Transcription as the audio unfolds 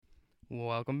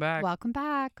Welcome back Welcome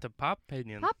back. to Pop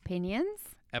Opinions, Pop Opinions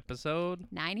episode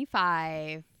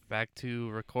 95. back to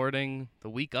recording the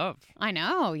week of. I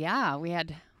know, yeah. We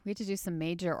had to do some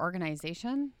major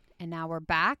organization, and now we're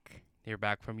back. You're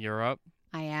back from Europe.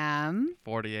 I am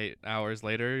 48 hours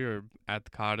later, you're at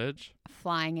the cottage.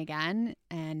 flying again,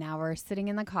 and now we're sitting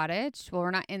in the cottage. Well,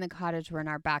 we're not in the cottage. We're in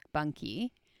our back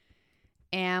bunkie.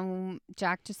 And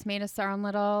Jack just made us our own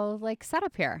little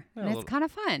setup here, Yeah, and it's kind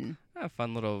of fun. A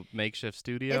fun little makeshift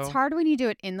studio. It's hard when you do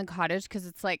it in the cottage because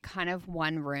it's kind of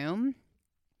one room.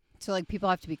 So people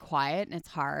have to be quiet and it's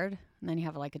hard. And then you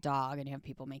have a dog and you have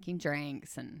people making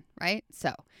drinks and right.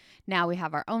 So now we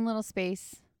have our own little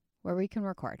space where we can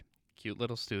record. Cute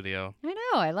little studio. I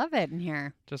know. I love it in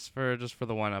here. Just for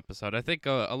the one episode. I think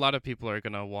a lot of people are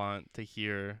going to want to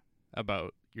hear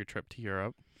about your trip to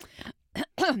Europe.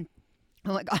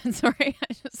 Oh my God. Sorry.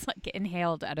 I just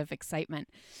inhaled out of excitement.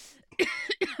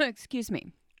 Excuse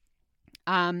me.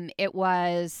 It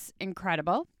was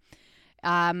incredible.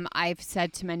 I've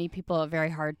said to many people,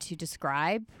 very hard to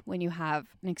describe when you have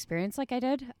an experience like I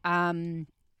did.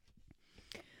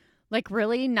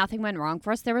 Really nothing went wrong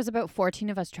for us. There was about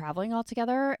 14 of us traveling all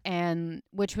together, and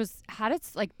which had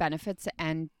its benefits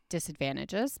and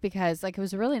disadvantages because it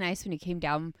was really nice when you came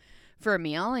down for a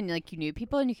meal and you knew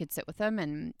people and you could sit with them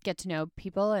and get to know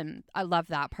people, and I love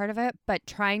that part of it. But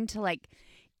trying to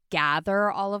gather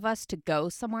all of us to go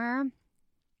somewhere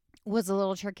was a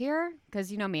little trickier because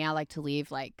me, I like to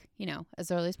leave as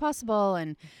early as possible,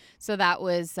 and so that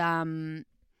was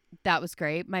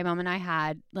great. My mom and I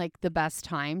had the best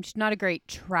time. She's not a great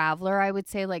traveler, I would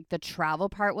say. The travel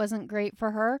part wasn't great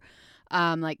for her.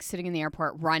 Sitting in the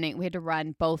airport running, we had to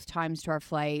run both times to our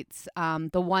flights.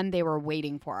 The one they were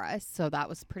waiting for us, so that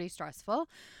was pretty stressful.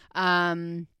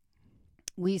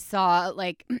 We saw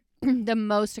the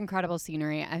most incredible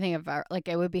scenery. I think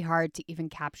it would be hard to even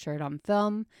capture it on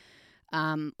film.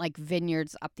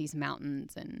 Vineyards up these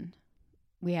mountains, and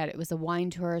it was a wine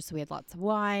tour, so we had lots of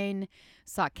wine,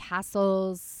 saw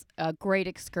castles, great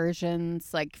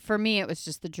excursions. For me, it was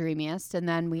just the dreamiest. And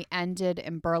then we ended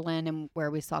in Berlin, and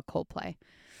where we saw Coldplay,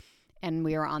 and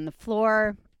we were on the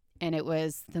floor, and it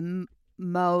was the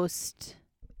most,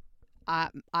 I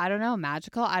don't know,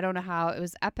 magical. I don't know how. It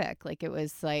was epic. It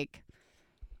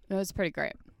was pretty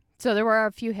great. So there were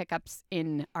a few hiccups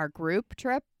in our group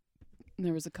trip.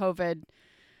 There was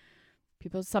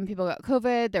some people got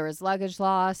COVID. There was luggage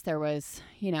loss. There was,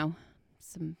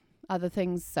 some other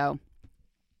things. So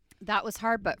that was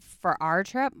hard. But for our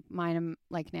trip, mine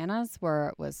and Nana's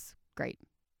was great.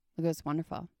 It was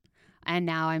wonderful. And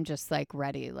now I'm just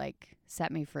ready,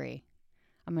 set me free.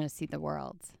 I'm going to see the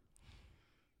world.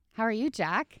 How are you,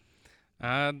 Jack?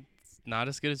 Not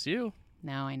as good as you.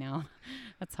 No, I know.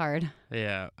 That's hard.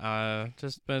 Yeah.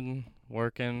 Just been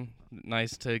working.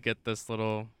 Nice to get this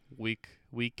little week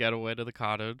getaway to the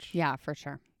cottage. Yeah, for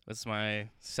sure. It's my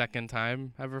second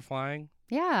time ever flying.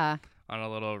 Yeah. On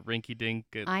a little rinky-dink.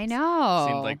 I know.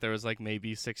 Seemed like there was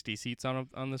maybe 60 seats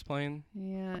on this plane.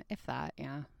 Yeah, if that.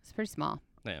 Yeah, it's pretty small.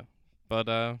 Yeah, but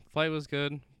flight was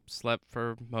good. Slept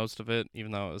for most of it,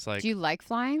 even though it was Do you like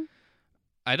flying?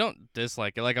 I don't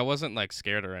dislike it. I wasn't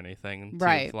scared or anything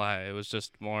right. to fly. It was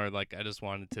just more I just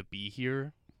wanted to be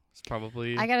here. It's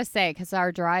probably. I gotta say, because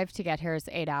our drive to get here is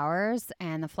 8 hours,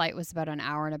 and the flight was about an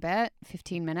hour and a bit,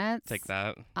 15 minutes. Take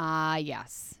that.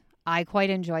 Yes. I quite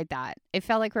enjoyed that. It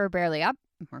felt like we were barely up.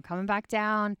 We're coming back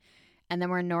down, and then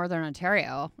we're in Northern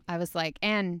Ontario. I was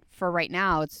and for right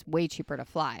now, it's way cheaper to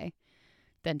fly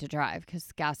than to drive because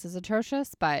gas is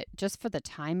atrocious. But just for the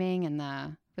timing and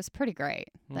it was pretty great.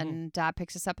 Mm-hmm. Then Dad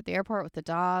picks us up at the airport with the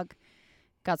dog,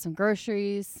 got some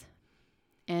groceries,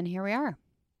 and here we are.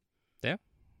 Yeah.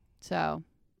 So,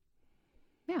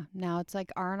 yeah, now it's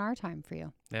R&R time for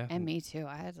you. Yeah. And me too.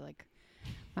 I had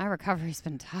my recovery's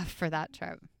been tough for that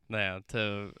trip. Yeah,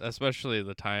 especially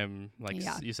the time,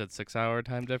 you said 6 hour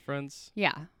time difference.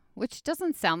 Yeah, which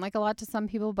doesn't sound like a lot to some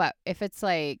people, but if it's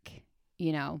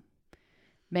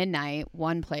midnight,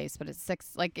 one place, but it's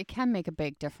 6, it can make a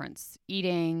big difference.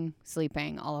 Eating,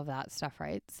 sleeping, all of that stuff,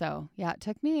 right? So, yeah,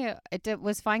 it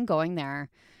was fine going there.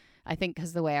 I think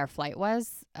because the way our flight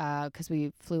was, because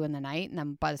we flew in the night, and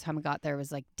then by the time we got there, it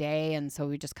was day, and so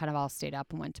we just kind of all stayed up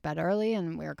and went to bed early,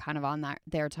 and we were kind of on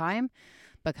their time.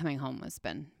 But coming home has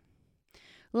been a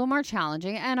little more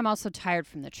challenging, and I'm also tired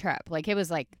from the trip. It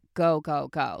was go, go,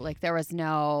 go. There wasn't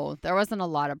a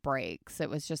lot of breaks. It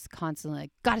was just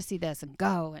constantly gotta see this and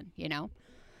go, and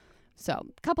So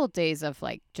a couple of days of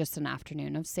just an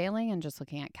afternoon of sailing and just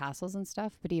looking at castles and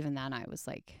stuff. But even then, I was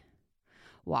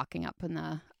walking up in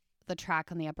the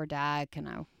track on the upper deck, and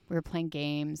we were playing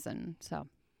games, and so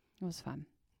it was fun.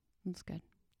 It was good.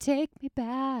 take me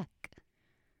back.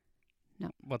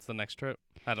 What's the next trip?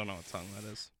 I don't know what song that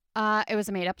is. It was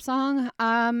a made-up song.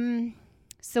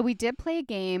 So we did play a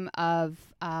game of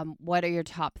what are your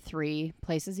top 3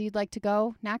 places you'd like to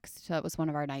go next. So that was one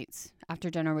of our nights. After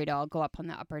dinner, we'd all go up on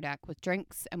the upper deck with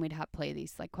drinks, and we'd have play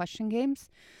these like question games.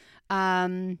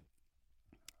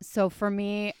 So for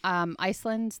me,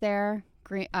 Iceland's there,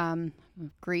 Greece,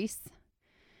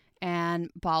 and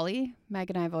Bali.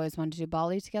 Meg and I have always wanted to do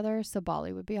Bali together, so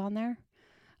Bali would be on there.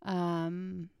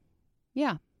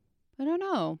 Yeah, I don't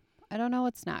know. I don't know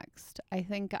what's next. I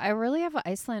think I really have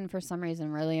Iceland for some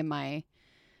reason really in my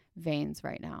veins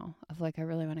right now of like I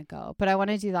really want to go. But I want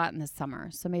to do that in the summer.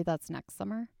 So maybe that's next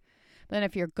summer. But then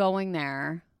if you're going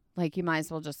there, like you might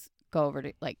as well just go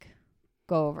over like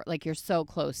you're so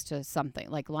close to something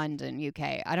like London,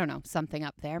 UK. I don't know, something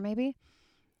up there maybe.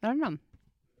 I don't know.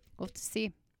 We'll have to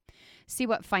see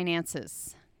what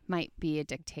finances might be a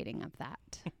dictating of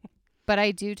that. But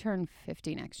I do turn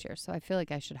 50 next year, so I feel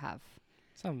like I should have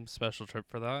some special trip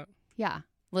for that. Yeah.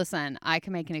 Listen, I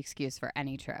can make an excuse for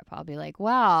any trip. I'll be like,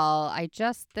 well,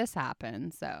 this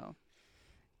happened. So,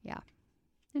 yeah.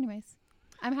 Anyways,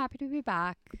 I'm happy to be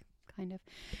back, kind of.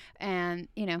 And,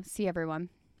 see everyone.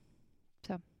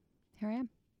 So, here I am.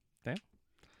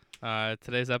 Okay.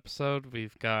 Today's episode,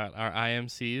 we've got our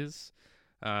IMCs,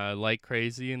 Like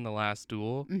Crazy in The Last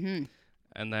Duel. Mm-hmm.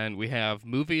 And then we have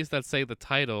movies that say the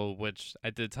title, which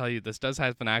I did tell you this does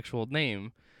have an actual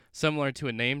name. Similar to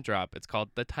a name drop. It's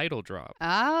called the title drop.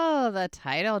 Oh, the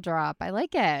title drop. I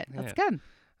like it. That's good.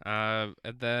 And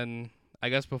then I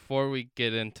guess before we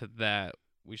get into that,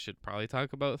 we should probably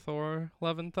talk about Thor: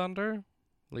 Love and Thunder,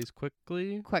 at least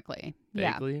quickly. Quickly.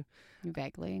 Vaguely. Yeah.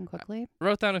 Vaguely and quickly.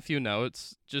 Wrote down a few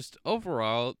notes. Just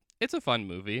overall, it's a fun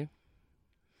movie.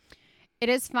 It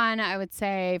is fun. I would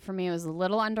say for me, it was a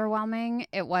little underwhelming.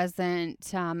 It wasn't,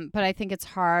 but I think it's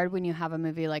hard when you have a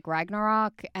movie like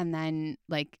Ragnarok and then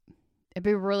it'd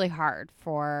be really hard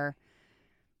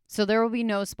so there will be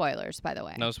no spoilers, by the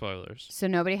way. No spoilers. So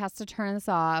nobody has to turn this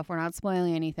off. We're not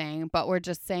spoiling anything, but we're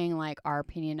just saying our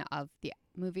opinion of the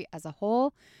movie as a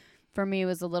whole. For me, it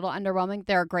was a little underwhelming.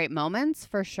 There are great moments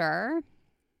for sure.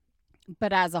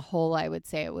 But as a whole, I would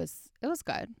say it was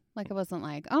good. It wasn't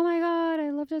like, oh my God,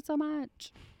 I loved it so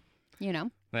much.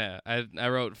 Yeah, I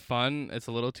wrote fun. It's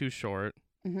a little too short.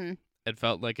 Mm-hmm. It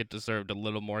felt like it deserved a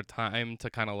little more time to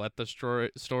kind of let the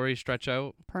story stretch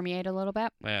out. Permeate a little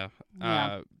bit.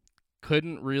 Yeah.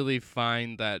 Couldn't really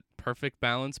find that perfect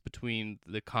balance between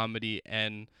the comedy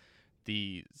and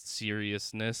the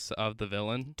seriousness of the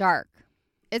villain. Dark.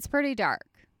 It's pretty dark.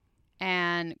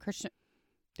 And Christian...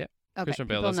 Okay, Christian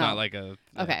Bale is not like a...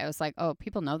 Okay, I was like, oh,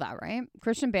 people know that, right?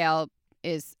 Christian Bale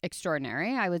is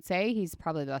extraordinary, I would say. He's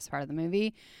probably the best part of the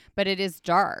movie. But it is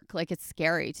dark. It's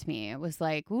scary to me. It was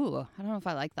like, ooh, I don't know if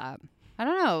I like that. I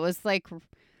don't know. It was like...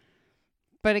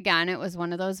 But again, it was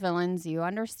one of those villains you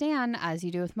understand, as you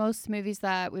do with most movies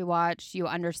that we watch. You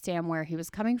understand where he was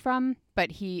coming from.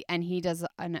 But he does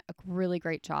a really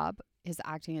great job. His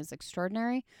acting is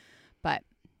extraordinary. But,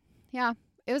 yeah...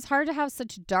 It was hard to have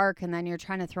such dark, and then you're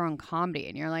trying to throw in comedy,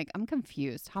 and you're like, I'm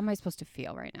confused. How am I supposed to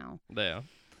feel right now? Yeah.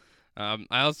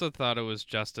 I also thought it was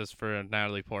justice for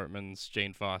Natalie Portman's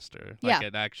Jane Foster.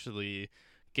 It actually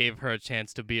gave her a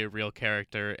chance to be a real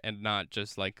character and not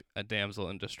just a damsel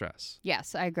in distress.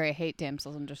 Yes, I agree. I hate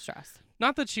damsels in distress.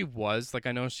 Not that she was.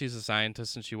 I know she's a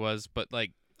scientist and she was, but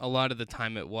a lot of the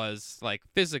time it was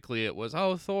physically it was,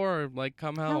 oh, Thor,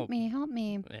 come help. Help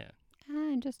me. Yeah.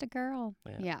 I'm just a girl.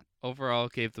 Yeah. Overall,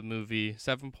 gave the movie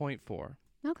 7.4.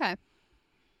 Okay.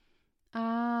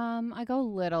 I go a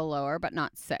little lower, but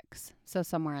not 6. So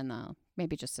somewhere in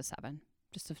maybe just a 7.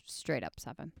 Just a straight up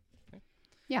 7. Okay.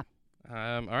 Yeah.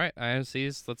 All right,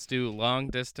 IMCs. Let's do long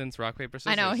distance rock, paper,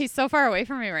 scissors. I know. He's so far away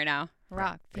from me right now.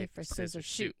 Rock, paper, scissors,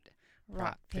 shoot.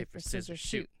 Rock, paper, scissors,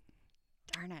 shoot.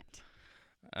 Darn it.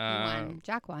 You won.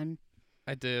 Jack won.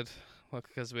 I did. Look,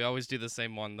 because we always do the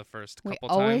same one the first couple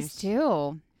times. We always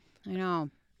do. I know.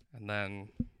 And then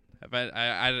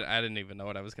I didn't even know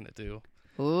what I was gonna do.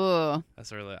 Ooh.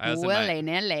 That's really. I was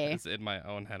in my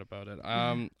own head about it.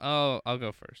 I'll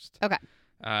go first. Okay.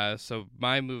 So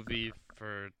my movie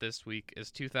for this week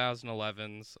is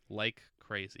 2011's Like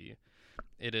Crazy.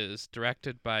 It is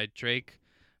directed by Drake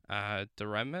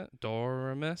Doremus.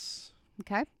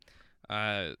 Okay.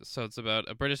 So it's about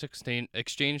a British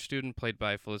exchange student played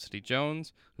by Felicity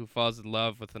Jones who falls in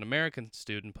love with an American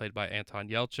student played by Anton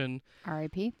Yelchin.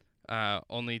 R.I.P.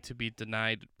 Only to be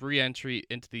denied re-entry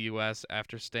into the U.S.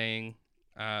 after staying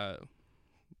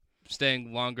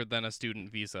longer than a student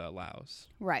visa allows.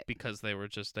 Right. Because they were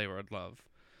in love.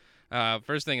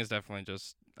 First thing is definitely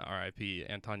just R.I.P.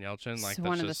 Anton Yelchin. Like It's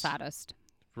one of the saddest.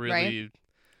 Really, right?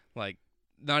 Like,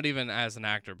 not even as an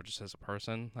actor, but just as a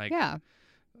person. Like, yeah.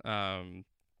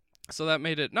 So that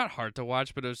made it not hard to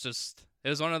watch, but it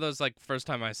was one of those, like, first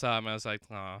time I saw him, I was like,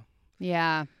 oh.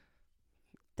 Yeah.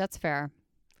 That's fair.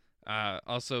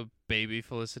 Also, baby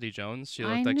Felicity Jones. She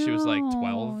looked like she was like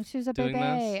 12. She was a baby.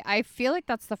 This. I feel like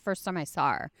that's the first time I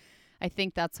saw her. I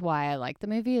think that's why I like the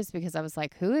movie, is because I was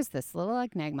like, who is this little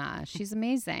enigma? She's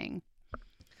amazing.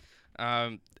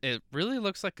 It really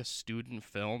looks like a student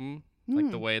film, like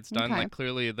the way it's done. Okay. Like,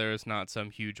 clearly there's not some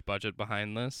huge budget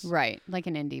behind this. Right, like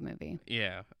an indie movie.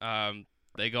 Yeah.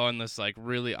 They go on this, like,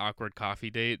 really awkward coffee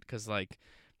date because, like,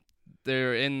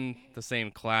 they're in the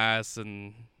same class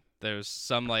and there's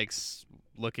some, like,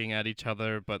 looking at each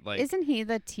other, but, like, isn't he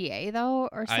the TA though,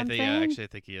 or something? I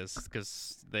think he is,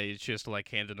 because she has to, like,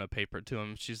 hand in a paper to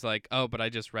him. She's like, oh, but I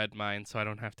just read mine, so I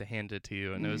don't have to hand it to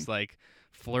you. And it was, like,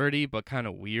 flirty but kind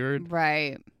of weird.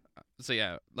 Right. So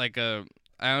yeah, like, I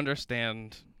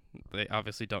understand they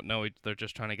obviously don't know they're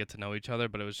just trying to get to know each other,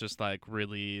 but it was just, like,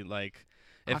 really, like,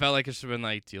 it felt like it should have been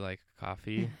like, do you like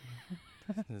coffee?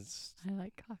 I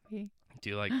like coffee. Do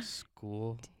you like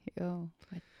school? Do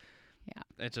you?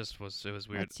 Yeah. It was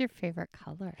weird. What's your favorite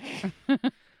color?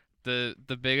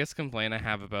 The biggest complaint I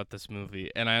have about this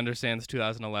movie, and I understand it's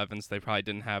 2011, so they probably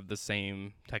didn't have the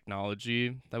same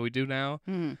technology that we do now,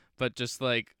 but just,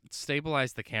 like,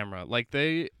 stabilize the camera. Like,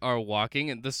 they are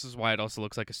walking, and this is why it also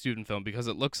looks like a student film, because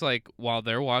it looks like while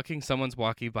they're walking, someone's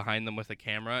walking behind them with a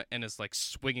camera and is, like,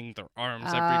 swinging their arms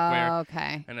everywhere.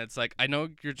 Okay. And it's like, I know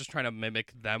you're just trying to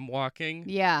mimic them walking.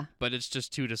 Yeah. But it's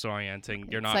just too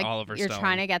disorienting. You're not like Oliver Stone. You're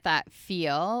trying to get that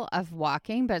feel of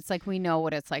walking, but it's like we know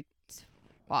what it's like to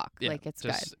walk. Yeah, like, it's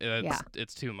good.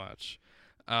 It's too much.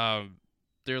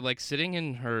 They're, like, sitting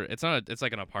in it's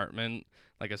like an apartment,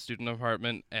 like a student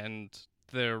apartment, and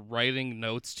they're writing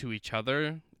notes to each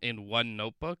other in one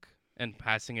notebook and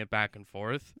passing it back and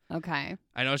forth. Okay.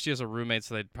 I know she has a roommate,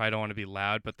 so they probably don't want to be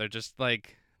loud, but they're just,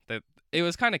 like, it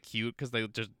was kind of cute because they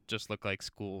just look like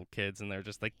school kids, and they're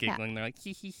just, like, giggling. Yeah. They're like,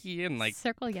 hee hee hee, and, like,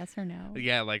 circle yes or no.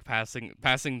 Yeah, like, passing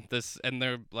this, and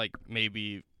they're, like,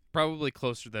 maybe probably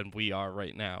closer than we are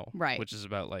right now. Right. Which is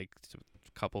about, like,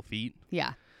 a couple feet.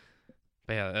 Yeah.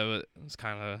 But yeah, it was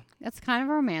kind of... It's kind of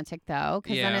romantic, though,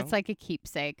 because then it's like a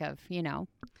keepsake of, you know...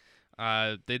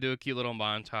 They do a cute little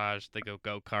montage. They go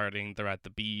go-karting. They're at the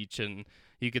beach, and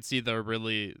you could see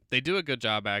they do a good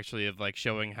job, actually, of, like,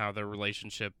 showing how their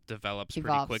relationship develops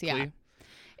pretty quickly. Yeah.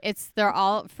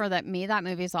 That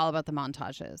movie is all about the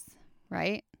montages,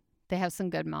 right? They have some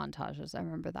good montages. I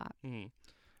remember that.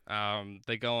 Mm-hmm.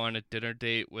 They go on a dinner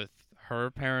date with her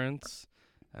parents.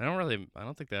 I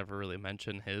don't think they ever really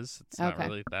mention his. It's not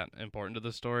really that important to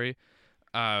the story.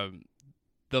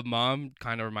 The mom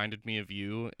kind of reminded me of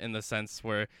you in the sense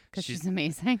where she's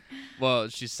amazing. Well,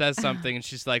 she says something and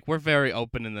she's like, "We're very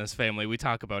open in this family. We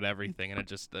talk about everything," and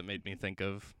that made me think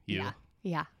of you.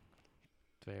 Yeah.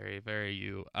 Very, very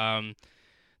you.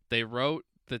 They wrote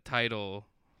the title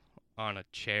on a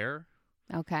chair.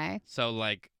 Okay. So,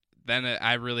 like, then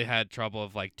I really had trouble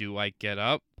of, like, do I get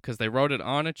up? Because they wrote it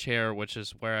on a chair, which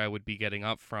is where I would be getting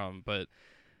up from, but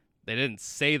they didn't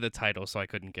say the title, so I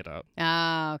couldn't get up.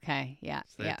 Oh, okay. Yeah.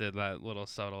 So they did that little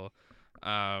subtle.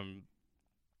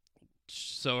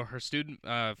 So her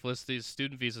Felicity's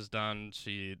student visa's done.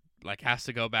 She, like, has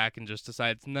to go back and just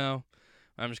decides, no,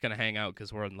 I'm just going to hang out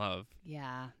because we're in love.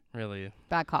 Yeah. Really.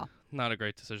 Bad call. Not a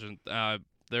great decision.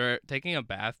 They're taking a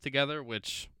bath together,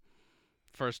 which,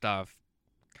 first off,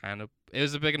 it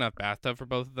was a big enough bathtub for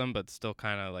both of them, but still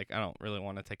kind of like, I don't really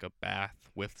want to take a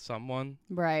bath with someone.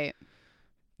 Right.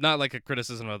 Not like a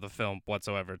criticism of the film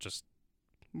whatsoever, just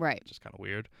kind of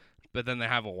weird. But then they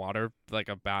have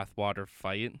a bath water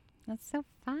fight. That's so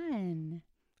fun.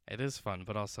 It is fun,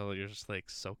 but also you're just, like,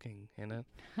 soaking in it.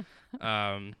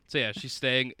 So yeah, she's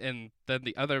staying, and then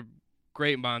the other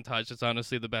great montage that's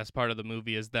honestly the best part of the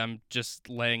movie is them just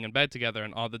laying in bed together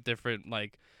and all the different,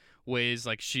 like, ways.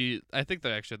 Like, I think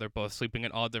they're both sleeping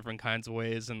in all different kinds of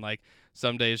ways, and, like,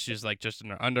 some days she's, like, just in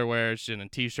her underwear, she's in a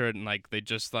t-shirt, and, like, they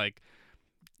just, like,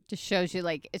 just shows you,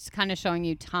 like, it's kind of showing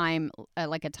you time,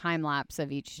 like a time lapse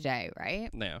of each day, right?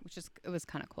 Yeah. It was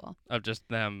kind of cool. Of just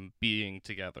them being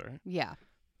together. Yeah.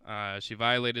 She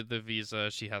violated the visa.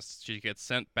 She gets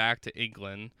sent back to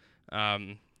England.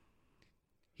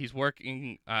 He's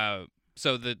working.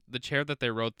 So the chair that they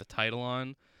wrote the title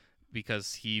on,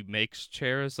 because he makes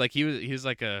chairs. Like, he was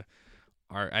like I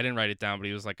didn't write it down, but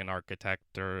he was like an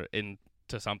architect or into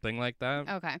something like that.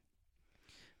 Okay.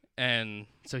 And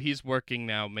so he's working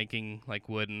now, making, like,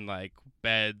 wooden, like,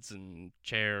 beds and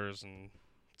chairs and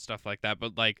stuff like that.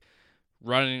 But, like,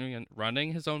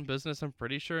 running his own business, I'm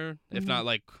pretty sure. If not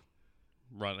like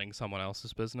running someone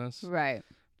else's business. Right.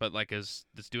 But like is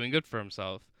doing good for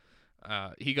himself.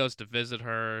 He goes to visit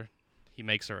her. He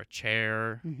makes her a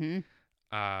chair.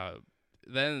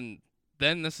 Then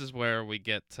this is where we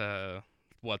get to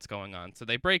what's going on. So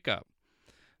they break up.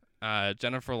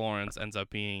 Jennifer Lawrence ends up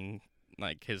being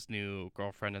like his new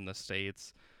girlfriend in the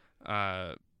States.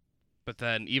 But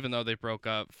then even though they broke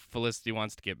up, Felicity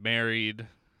wants to get married.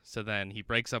 So then he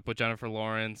breaks up with Jennifer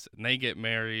Lawrence and they get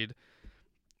married.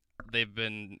 They've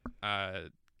been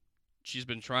she's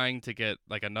been trying to get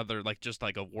like another like just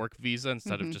like a work visa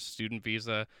instead of just student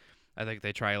visa. I think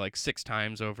they try like 6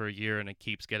 times over a year and it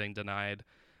keeps getting denied.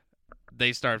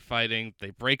 They start fighting.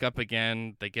 They break up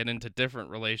again. They get into different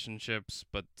relationships,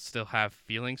 but still have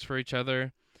feelings for each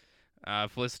other.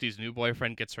 Felicity's new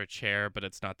boyfriend gets her chair, but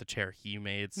it's not the chair he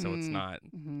made, so it's not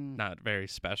very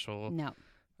special. No.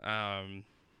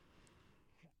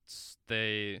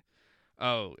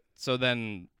 So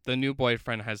then the new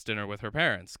boyfriend has dinner with her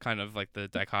parents, kind of like the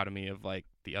dichotomy of like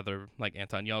the other, like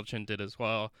Anton Yelchin did as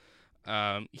well.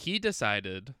 He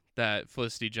decided that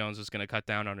Felicity Jones was going to cut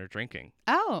down on her drinking.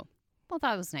 Oh, well,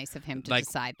 that was nice of him to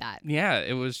decide that. Yeah,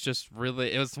 it was just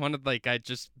really, it was one of like, I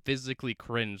just physically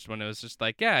cringed when it was just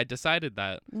like, yeah, I decided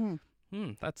that.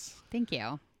 That's Thank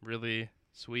you. Really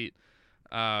sweet.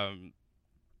 So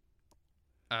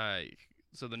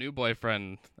the new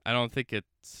boyfriend, I don't think it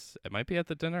might be at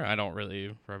the dinner. I don't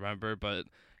really remember, but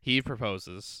he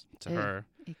proposes to her.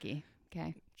 Icky.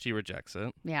 Okay. She rejects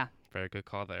it. Yeah. Very good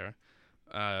call there.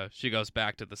 She goes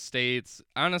back to the States.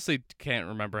 I honestly can't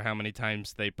remember how many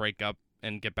times they break up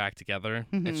and get back together.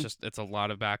 It's a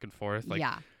lot of back and forth. Like,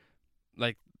 yeah.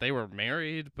 Like they were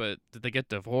married, but did they get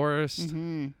divorced?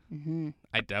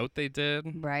 I doubt they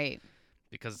did. Right.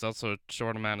 Because it's also a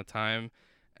short amount of time.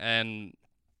 And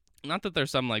not that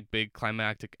there's some like big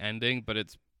climactic ending, but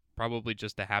it's probably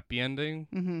just a happy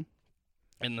ending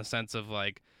in the sense of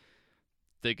like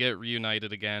they get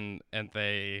reunited again and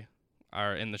they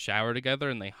are in the shower together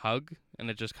and they hug and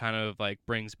it just kind of like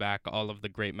brings back all of the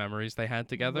great memories they had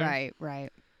together. Right.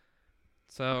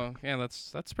 So yeah,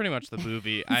 that's pretty much the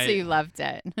movie. So you loved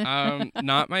it.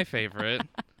 Not my favorite.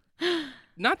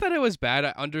 Not that it was bad.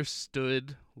 I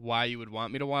understood why you would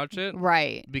want me to watch it.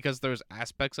 Right. Because there's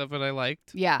aspects of it I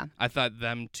liked. Yeah. I thought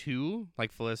them two,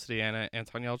 like Felicity and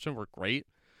Anton Yelchin, were great.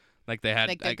 Like they had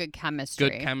like good chemistry.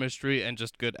 Good chemistry and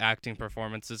just good acting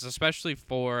performances, especially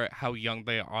for how young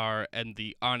they are and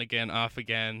the on again, off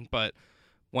again. But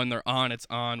when they're on, it's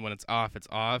on. When it's off, it's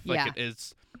off. Like it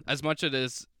is, as much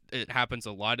as it happens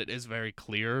a lot, it is very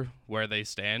clear where they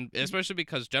stand, especially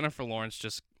because Jennifer Lawrence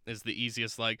just is the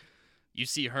easiest, like, you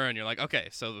see her and you're like, okay,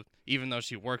 so even though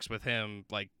she works with him,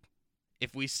 like,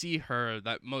 if we see her,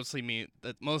 that most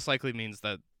likely means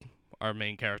that our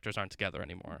main characters aren't together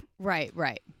anymore. Right.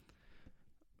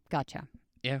 Gotcha.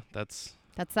 Yeah, that's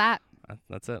that.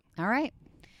 That's it. All right.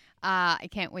 I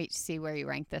can't wait to see where you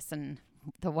rank this in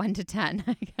the 1 to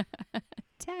 10.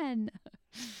 10.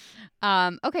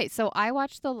 Okay, so I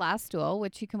watched The Last Duel,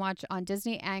 which you can watch on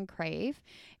Disney and Crave.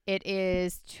 It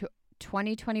is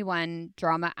 2021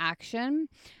 drama action,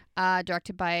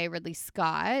 directed by Ridley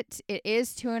Scott. It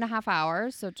is 2.5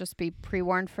 hours, so just be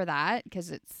pre-warned for that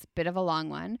because it's a bit of a long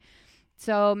one.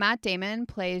 So Matt Damon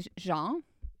plays Jean.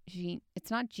 It's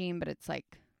not Jean, but it's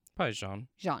like... Probably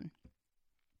Jean.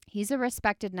 He's a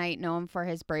respected knight known for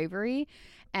his bravery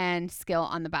and skill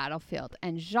on the battlefield.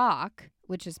 And Jacques,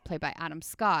 which is played by Adam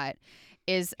Scott,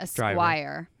 is a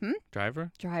squire.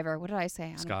 Driver. What did I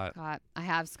say? Scott. I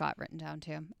have Scott written down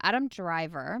too. Adam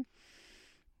Driver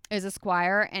is a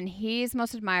squire, and he's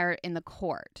most admired in the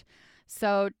court.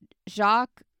 So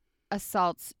Jacques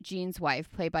assaults Jean's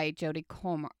wife, played by Jodie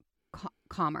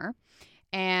Comer.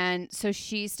 And so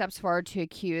she steps forward to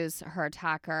accuse her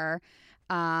attacker,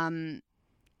 and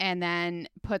then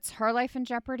puts her life in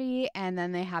jeopardy. And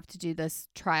then they have to do this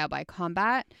trial by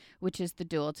combat, which is the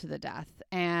duel to the death.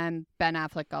 And Ben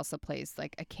Affleck also plays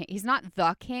like a king. He's not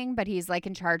the king, but he's like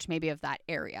in charge maybe of that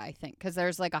area, I think, because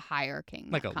there's like a higher king.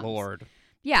 Like a lord.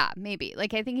 Yeah, maybe.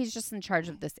 Like I think he's just in charge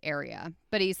of this area,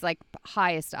 but he's like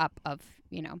highest up of,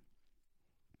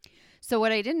 So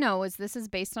what I didn't know was this is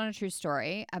based on a true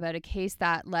story about a case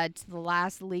that led to the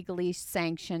last legally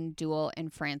sanctioned duel in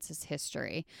France's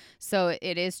history. So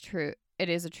it is true. It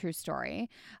is a true story.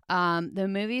 The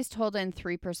movie is told in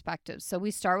 3 perspectives. So we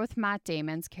start with Matt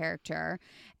Damon's character.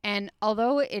 And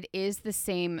although it is the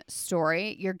same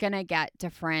story, you're going to get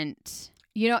different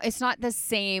it's not the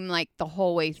same like the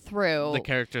whole way through. The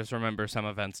characters remember some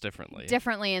events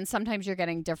differently. And sometimes you're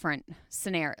getting different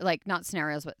like not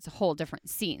scenarios, but it's a whole different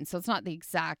scene. So it's not the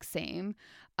exact same.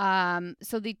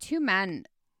 So the two men,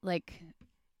 like,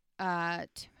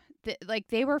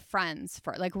 they were friends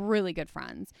for like really good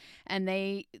friends, and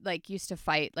they like used to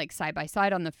fight like side by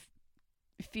side on the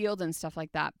field and stuff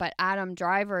like that. But Adam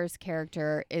Driver's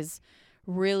character is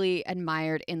really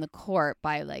admired in the court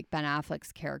by like Ben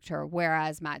Affleck's character,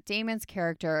 whereas Matt Damon's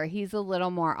character, he's a little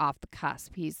more off the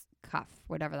cusp. He's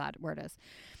whatever that word is.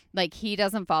 Like, he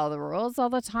doesn't follow the rules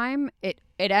all the time. It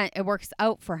works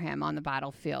out for him on the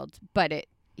battlefield, but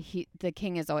the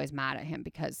king is always mad at him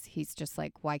because he's just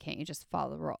like, why can't you just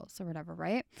follow the rules or whatever,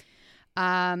 right?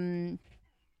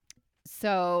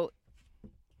 So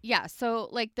yeah, so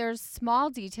like there's small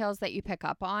details that you pick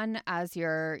up on as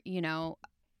you're,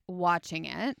 watching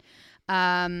it.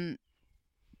 The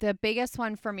biggest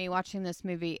one for me watching this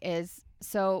movie is,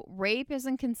 so rape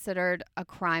isn't considered a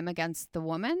crime against the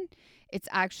woman. It's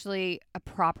actually a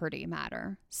property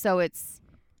matter. So it's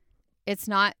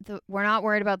not we're not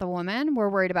worried about the woman. We're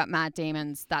worried about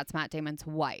that's Matt Damon's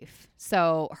wife.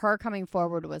 So her coming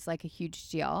forward was like a huge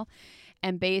deal.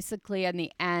 And basically in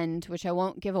the end, which I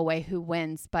won't give away who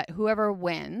wins, but whoever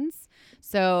wins,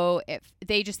 so if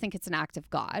they just think it's an act of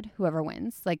God, whoever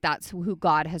wins, like that's who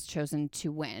God has chosen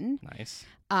to win. Nice.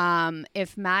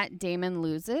 If Matt Damon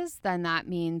loses, then that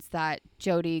means that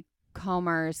Jodie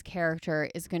Comer's character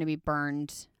is going to be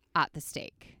burned at the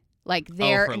stake. Like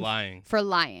for lying. For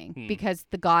lying, because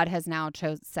the God has now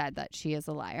said that she is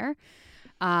a liar.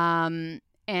 And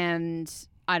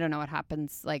I don't know what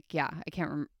happens. Like, yeah, I can't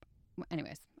remember.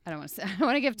 Anyways, I don't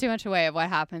want to give too much away of what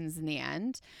happens in the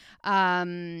end.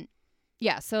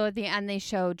 Yeah, so at the end they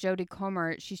show Jodie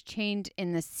Comer. She's chained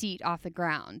in the seat off the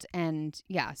ground, and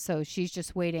yeah, so she's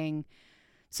just waiting.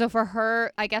 So for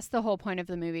her, I guess the whole point of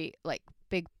the movie, like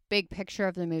big picture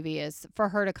of the movie, is for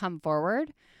her to come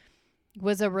forward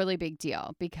was a really big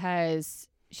deal, because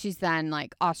she's then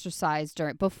like ostracized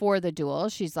before the duel.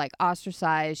 She's like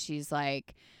ostracized. She's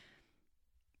like,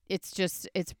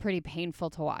 it's pretty painful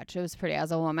to watch. It was pretty,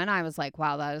 as a woman, I was like,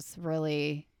 wow, that is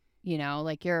really,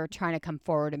 like you're trying to come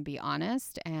forward and be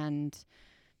honest. And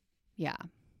yeah,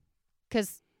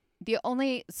 because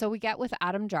so we get with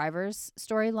Adam Driver's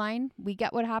storyline, we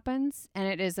get what happens, and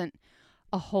it isn't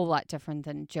a whole lot different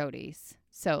than Jodie's.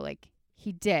 So like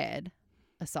he did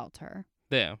assault her.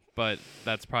 Yeah, but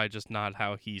that's probably just not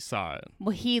how he saw it.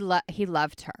 Well, he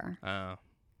loved her. Oh.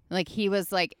 Like he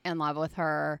was like in love with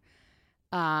her.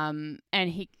 And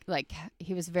he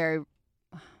was very,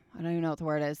 I don't even know what the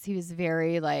word is. He was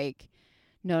very like,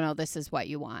 no, this is what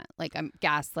you want. Like, I'm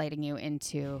gaslighting you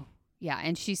into, yeah.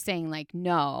 And she's saying like,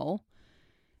 no,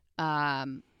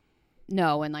 and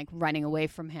like running away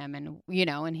from him, and,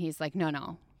 and he's like,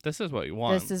 no. This is what you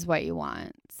want. This is what you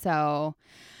want. So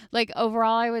like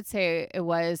overall, I would say it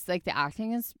was like the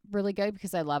acting is really good,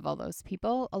 because I love all those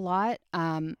people a lot.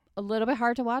 A little bit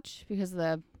hard to watch because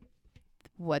of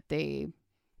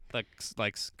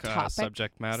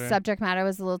subject matter. Subject matter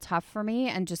was a little tough for me,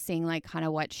 and just seeing like kind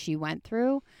of what she went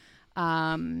through.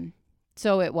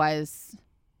 So it was,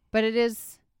 but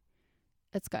it's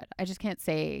good. I just can't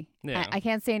say, I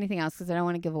can't say anything else because I don't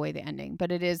want to give away the ending,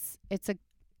 but it's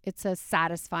a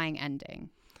satisfying ending.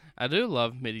 I do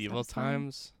love medieval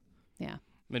times. Yeah.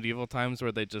 Medieval times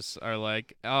where they just are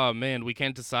like, oh man, we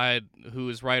can't decide who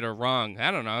is right or wrong.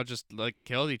 I don't know, just like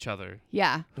kill each other.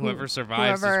 Yeah. Whoever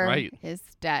survives is right. Is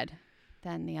dead.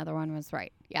 Then the other one was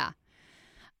right. Yeah.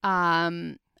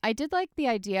 I did like the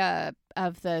idea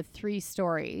of the 3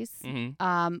 stories.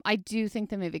 Mm-hmm. I do think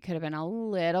the movie could have been a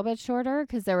little bit shorter,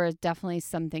 because there were definitely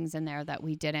some things in there that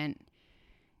we didn't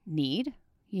need,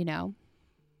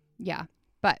 Yeah.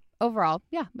 But overall,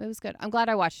 yeah, it was good. I'm glad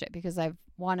I watched it, because I've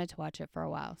wanted to watch it for a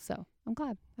while. So I'm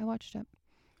glad I watched it.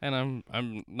 And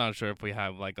I'm not sure if we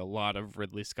have like a lot of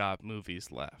Ridley Scott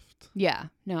movies left. Yeah.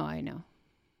 No, I know.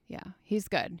 Yeah. He's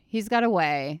good. He's got a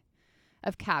way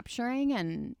of capturing,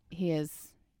 and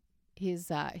he's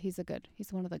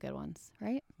one of the good ones,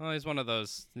 right? Well, he's one of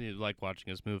those, you like watching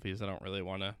his movies. I don't really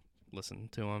want to listen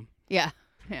to him. Yeah.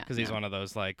 Yeah. Because he's one of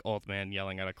those like old man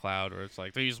yelling at a cloud, where it's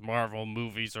like, these Marvel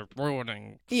movies are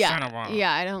ruining cinema.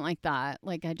 Yeah, I don't like that.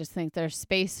 Like, I just think there's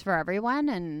space for everyone,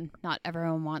 and not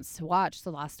everyone wants to watch The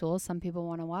Last Duel. Some people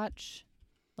want to watch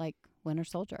like Winter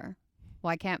Soldier.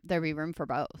 Why can't there be room for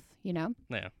both? Yeah.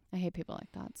 I hate people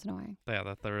like that. It's annoying. Yeah,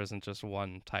 that there isn't just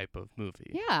one type of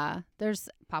movie. Yeah. There's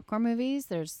popcorn movies.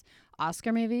 There's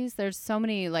Oscar movies. There's so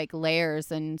many like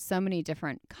layers and so many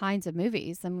different kinds of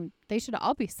movies, and they should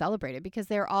all be celebrated because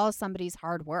they're all somebody's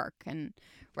hard work, and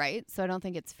right. So I don't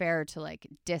think it's fair to like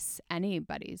diss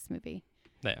anybody's movie.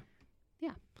 Yeah.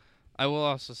 Yeah. I will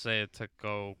also say, to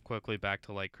go quickly back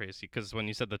to Like Crazy, because when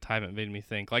you said the time, it made me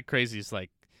think Like Crazy is like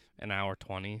an hour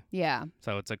 20. Yeah.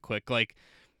 So it's a quick, like,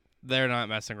 they're not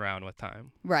messing around with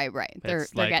time. Right. They're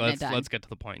like, getting it done. Let's get to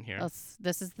the point here.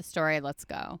 This is the story. Let's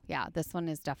go. Yeah, this one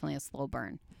is definitely a slow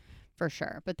burn, for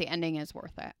sure. But the ending is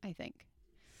worth it, I think.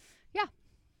 Yeah.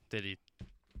 Did he?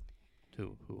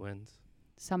 Who wins?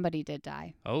 Somebody did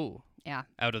die. Oh. Yeah.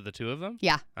 Out of the two of them?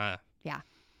 Yeah. Yeah.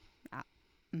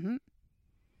 Mm-hmm.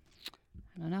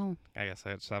 I don't know. I guess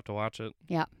I just have to watch it.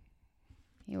 Yeah.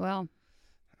 You will.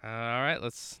 All right,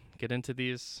 let's get into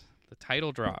the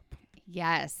title drop.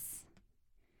 Yes.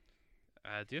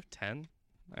 Do you have 10?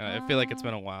 I feel like it's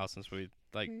been a while since we,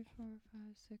 like... 3, 4, 5,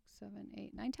 6, 7,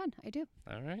 8, 9, 10. I do.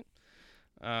 All right.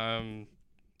 I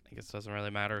guess it doesn't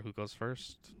really matter who goes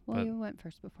first. Well, you went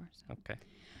first before. So. Okay.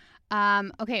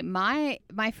 Okay,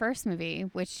 my first movie,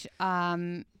 which...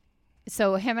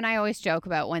 So him and I always joke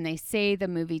about when they say the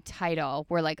movie title,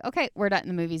 we're like, okay, we're done.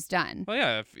 The movie's done. Well,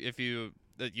 yeah, if you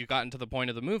gotten to the point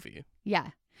of the movie.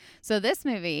 Yeah. So this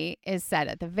movie is set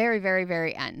at the very, very,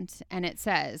 very end. And it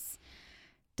says,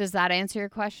 does that answer your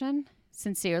question?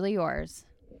 Sincerely yours,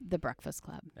 The Breakfast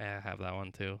Club. Yeah, I have that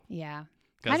one too. Yeah.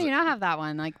 How do you not have that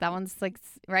one? Like, that one's like,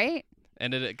 right?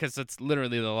 And because it's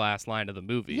literally the last line of the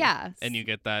movie. Yeah. And you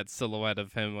get that silhouette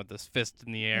of him with his fist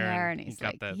in the air. And he's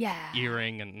got like, that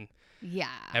earring and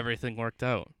everything worked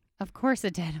out. Of course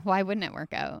it did. Why wouldn't it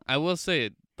work out? I will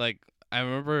say, like,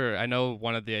 I know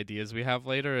one of the ideas we have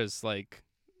later is, like,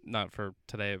 not for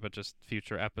today, but just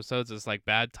future episodes, is, like,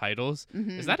 bad titles.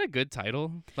 Mm-hmm. Is that a good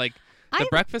title? Like, The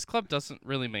Breakfast Club doesn't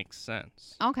really make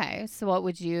sense. Okay. So what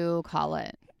would you call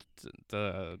it?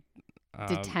 The...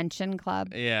 Detention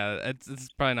Club? Yeah,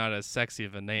 it's probably not as sexy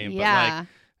of a name, but, like,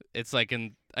 it's, like,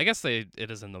 I guess it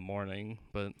is in the morning,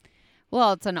 but...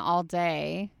 Well, it's an all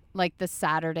day, like the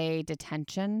Saturday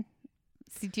detention.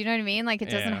 See, do you know what I mean? Like, it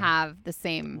doesn't have the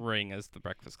same ring as The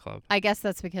Breakfast Club. I guess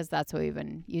that's because that's what we've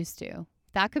been used to.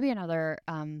 That could be another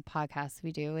podcast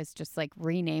we do, is just like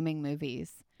renaming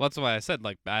movies. Well, that's why I said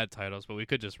like bad titles, but we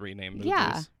could just rename movies.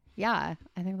 Yeah.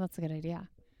 I think that's a good idea.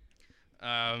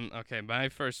 Okay, my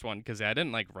first one, because I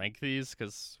didn't like rank these,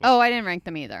 because... Oh, I didn't rank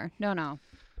them either. No.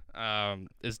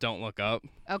 Is Don't Look Up.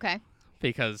 Okay.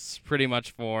 Because pretty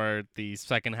much for the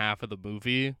second half of the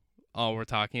movie, all we're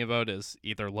talking about is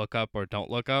either look up or don't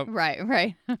look up.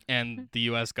 Right. And the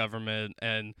U.S. government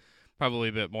and probably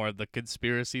a bit more of the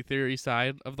conspiracy theory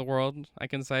side of the world, I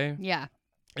can say. Yeah.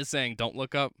 Is saying don't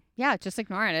look up. Yeah, just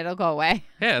ignore it. It'll go away.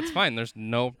 Yeah, it's fine. There's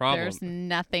no problem. There's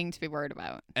nothing to be worried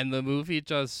about. And the movie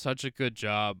does such a good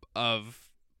job of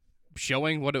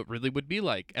showing what it really would be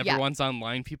like. Everyone's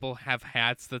online. People have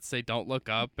hats that say don't look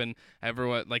up, and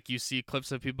everyone, like, you see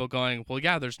clips of people going, well,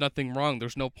 yeah, there's nothing wrong,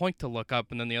 there's no point to look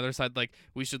up. And then the other side, like,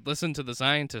 we should listen to the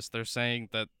scientists. They're saying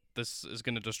that this is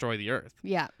going to destroy the earth.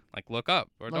 Yeah. Like, look up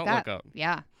or don't look up.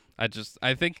 Yeah.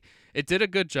 I think it did a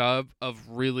good job of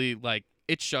really, like,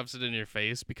 it shoves it in your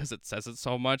face because it says it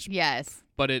so much. Yes.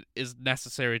 But it is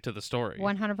necessary to the story.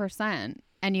 100%.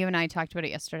 And you and I talked about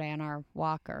it yesterday on our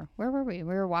walk, or where were we?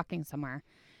 We were walking somewhere.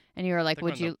 And you were like,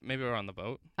 would you... Maybe we're on the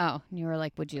boat. Oh, and you were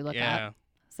like, would you look up?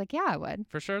 It's like, yeah, I would.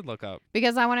 For sure, look up.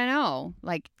 Because I want to know,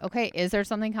 like, okay, is there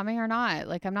something coming or not?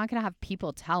 Like, I'm not going to have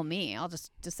people tell me. I'll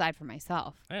just decide for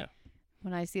myself. Yeah.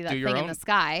 When I see that thing in the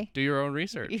sky. Do your own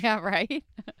research. Yeah, right?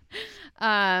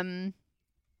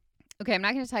 Okay, I'm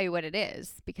not going to tell you what it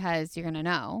is because you're going to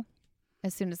know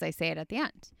as soon as I say it at the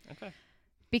end. Okay.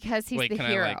 Because he's the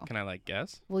hero. Can I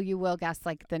guess? Well, you will guess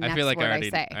like the next word I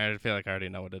say. I feel like I already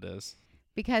know what it is.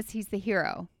 Because he's the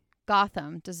hero.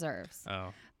 Gotham deserves. Oh.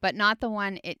 But not the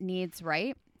one it needs,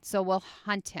 right? So we'll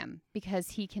hunt him because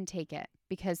he can take it.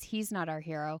 Because he's not our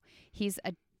hero. He's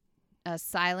a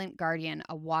silent guardian,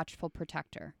 a watchful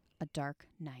protector, a dark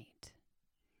knight.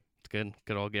 It's good.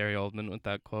 Good old Gary Oldman with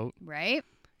that quote. Right?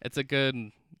 It's a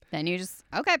good... Then you just,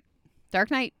 okay,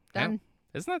 Dark Knight, done.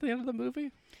 Yeah. Isn't that the end of the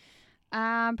movie?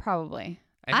 Probably.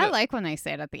 I like when they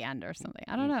say it at the end or something.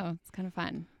 I don't know. It's kind of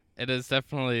fun. It is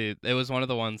definitely... It was one of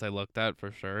the ones I looked at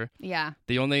for sure. Yeah.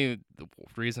 The only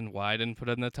reason why I didn't put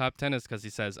it in the top 10 is because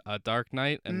he says a Dark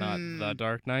Knight and not the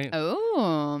Dark Knight.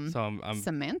 Oh. So I'm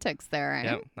semantics there, eh?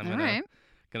 Yeah. I'm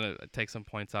gonna take some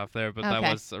points off there, but that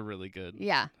was a really good...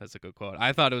 Yeah. That's a good quote.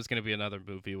 I thought it was going to be another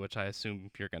movie, which I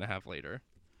assume you're going to have later.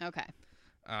 Okay.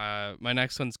 My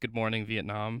next one's Good Morning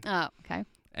Vietnam. Oh, okay.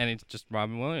 And it's just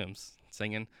Robin Williams.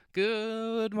 singing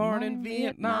 "Good Morning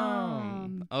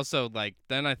Vietnam." Also, like,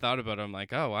 then I thought about it. I'm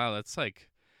like, oh wow, that's like,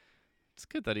 it's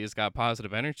good that he's got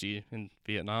positive energy in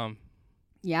Vietnam.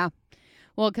 Yeah.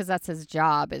 Well, because that's his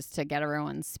job, is to get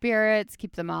everyone's spirits,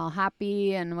 keep them all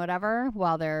happy and whatever,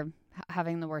 while they're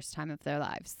having the worst time of their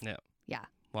lives. Yeah. Yeah.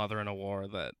 While they're in a war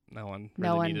that no one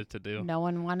really needed to do. No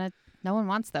one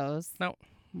wants those. No.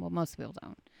 Well, most people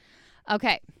don't.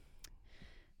 Okay.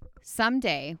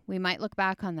 Someday we might look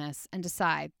back on this and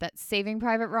decide that Saving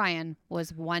Private Ryan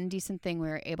was one decent thing we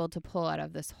were able to pull out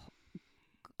of this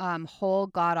whole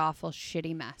god-awful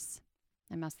shitty mess.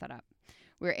 I messed that up.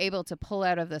 We were able to pull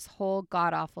out of this whole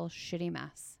god-awful shitty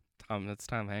mess. That's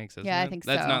Tom Hanks, isn't it? Yeah, I think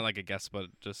so. That's not like a guess, but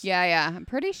just... Yeah. I'm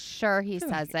pretty sure he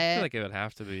says it. I feel like it would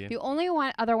have to be. The only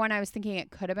other one I was thinking it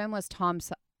could have been was Tom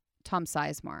Sizemore.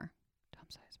 Tom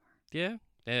Sizemore.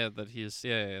 Yeah, that he's...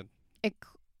 Yeah.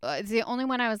 It's the only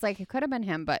one I was like, it could have been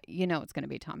him, but it's going to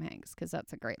be Tom Hanks because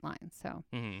that's a great line. So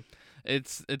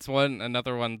it's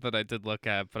another one that I did look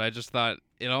at, but I just thought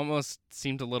it almost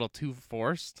seemed a little too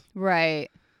forced. Right.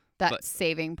 That's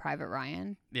Saving Private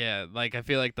Ryan. Yeah, like I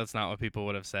feel like that's not what people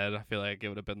would have said. I feel like it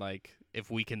would have been like,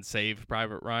 if we can save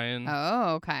Private Ryan.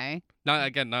 Oh, okay.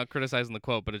 Not criticizing the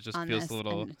quote, but it just feels a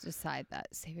little. And decide that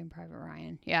Saving Private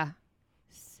Ryan. Yeah.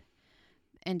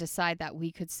 And decide that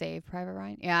we could save Private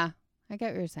Ryan. Yeah, I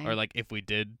get what you're saying. Or like if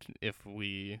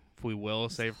we will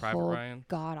save Private Ryan.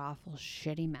 God awful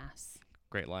shitty mess.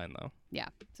 Great line though. Yeah,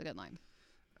 it's a good line.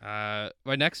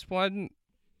 My next one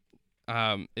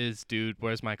is Dude,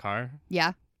 Where's My Car?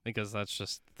 Yeah. Because that's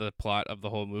just the plot of the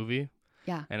whole movie.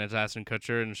 Yeah. And it's Ashton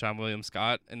Kutcher and Seann William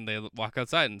Scott, and they walk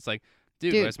outside, and it's like,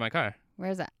 dude, where's my car?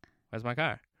 Where's that? Where's my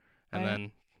car? And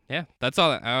then, yeah, that's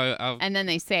all. And then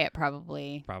they say it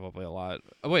probably. Probably a lot.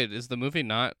 Oh, wait, is the movie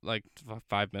not like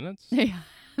 5 minutes? Yeah,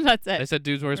 that's it. They said,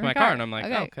 dude, where's my car? And I'm like,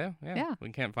 okay, yeah.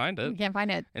 We can't find it. We can't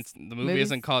find it. The movie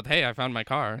isn't called, hey, I found my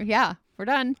car. Yeah, we're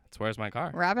done. It's Where's My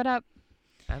Car? Wrap it up.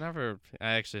 I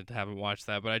actually haven't watched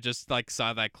that, but I just like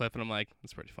saw that clip and I'm like,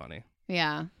 it's pretty funny.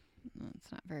 Yeah. It's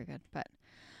not very good, but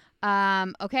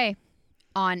okay.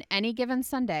 On any given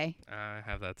Sunday, I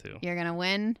have that too. You're going to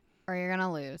win or you're going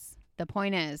to lose. The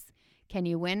point is, can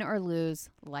you win or lose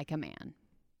like a man?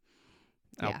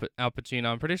 Al Pacino.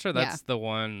 I'm pretty sure that's the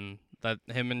one that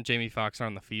him and Jamie Foxx are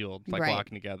on the field, like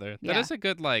walking together. That is a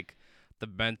good, like, the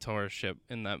mentorship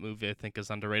in that movie, I think, is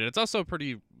underrated. It's also a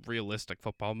pretty realistic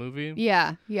football movie.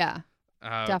 Yeah.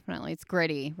 Definitely. It's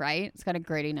gritty, right? It's got a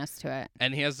grittiness to it.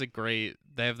 And they have the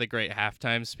great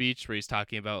halftime speech where he's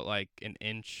talking about like an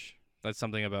inch. That's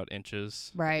something about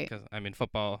inches. Right. Because, I mean,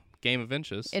 football, game of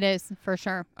inches. It is, for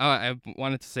sure. Oh, I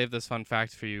wanted to save this fun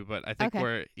fact for you, but I think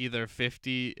we're either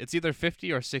 50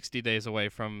 or 60 days away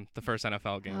from the first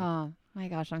NFL game. Oh, my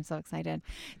gosh, I'm so excited.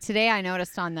 Today I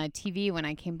noticed on the TV when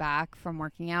I came back from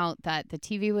working out that the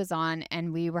TV was on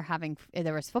and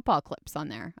there was football clips on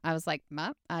there. I was like,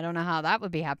 I don't know how that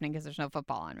would be happening because there's no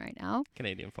football on right now.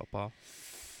 Canadian football.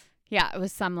 Yeah, it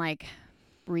was some like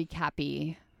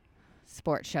recappy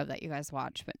sports show that you guys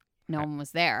watch, but no one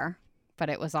was there, but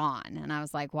it was on. And I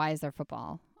was like, why is there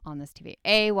football on this TV?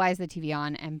 A, why is the TV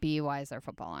on? And B, why is there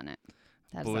football on it?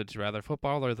 Would you rather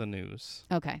football or the news?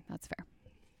 Okay, that's fair.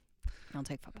 I'll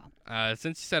take football.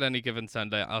 Since you said any given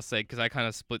Sunday, I'll say, because I kind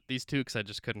of split these two because I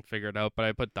just couldn't figure it out, but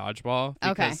I put dodgeball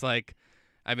because, like,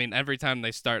 I mean, every time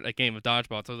they start a game of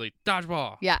dodgeball, it's always like,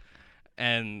 dodgeball! Yeah.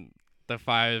 And the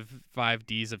five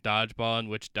D's of dodgeball, and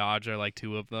which dodge are like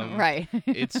two of them. Right.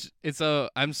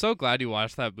 I'm so glad you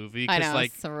watched that movie. I know,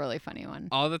 like, it's a really funny one.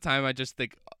 All the time I just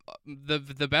think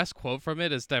the best quote from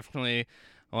it is definitely,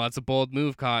 well, that's a bold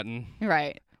move, Cotton.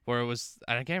 Right. Where it was,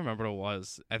 I can't remember what it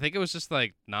was. I think it was just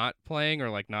like not playing or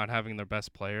like not having their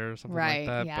best player or something like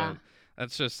that. Yeah.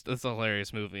 But it's a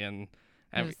hilarious movie, and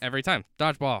every time,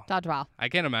 dodgeball. I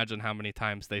can't imagine how many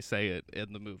times they say it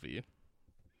in the movie.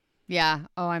 Yeah.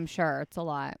 Oh, I'm sure it's a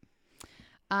lot.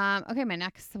 Okay, my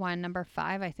next one, number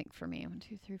 5, I think for me. 1,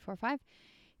 2, 3, 4, 5.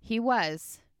 He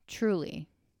was truly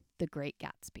the Great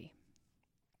Gatsby.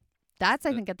 That's,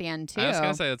 I think, at the end too. I was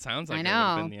gonna say it sounds like it would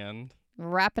have been the end.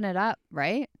 Wrapping it up,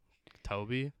 right?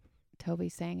 Toby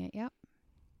saying it. Yep.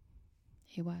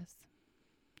 He was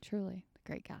truly the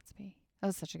Great Gatsby. That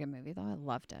was such a good movie, though. I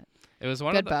loved it. It was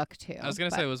one good book too. I was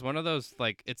gonna say it was one of those,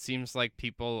 like, it seems like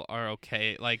people are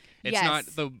okay. Like, it's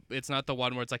not the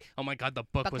one where it's like, oh my god, the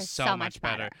book was so much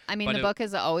better. I mean, the book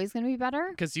is always gonna be better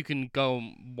because you can go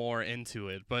more into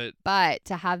it, but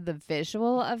to have the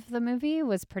visual of the movie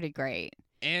was pretty great.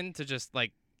 And to just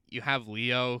like, you have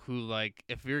Leo, who, like,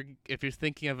 if you're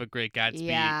thinking of a Great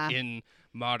Gatsby in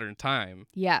modern time,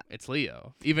 Yeah. it's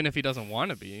Leo, even if he doesn't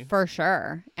want to be. For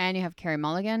sure. And you have Carey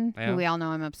Mulligan, Yeah. who we all know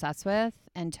I'm obsessed with,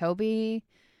 and Toby,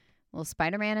 little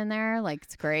Spider-Man in there. Like,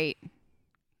 it's great.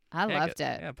 I loved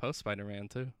it. Yeah, post Spider-Man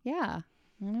too. Yeah.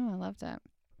 I know. I loved it.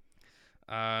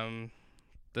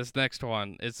 This next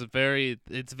one it's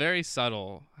very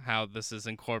subtle how this is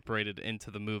incorporated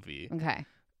into the movie. Okay.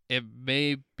 It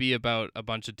may be about a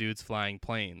bunch of dudes flying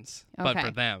planes, but Okay.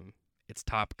 for them, it's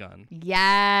Top Gun.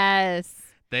 Yes.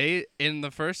 They in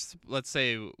the first, let's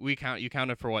say you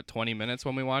counted for what 20 minutes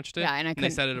when we watched it. Yeah, and I they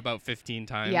couldn't. said it about 15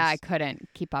 times. Yeah, I couldn't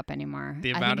keep up anymore.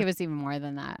 The I amount think of- it was even more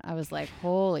than that. I was like,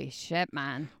 holy shit,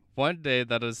 man. One day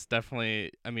that is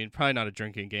definitely, I mean, probably not a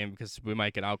drinking game because we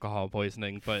might get alcohol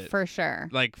poisoning, but For sure.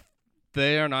 like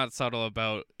they are not subtle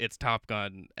about it's Top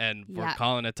Gun and we're Yeah.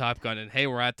 calling it Top Gun and hey,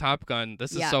 we're at Top Gun.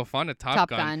 This is Yeah. so fun at Top Top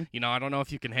Gun. Gun. You know, I don't know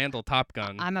if you can handle Top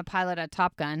Gun. I'm a pilot at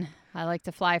Top Gun. I like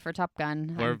to fly for Top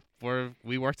Gun.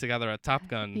 We work together at Top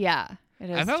Gun. Yeah, it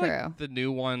is I felt true. like the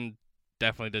new one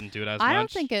definitely didn't do it as I much.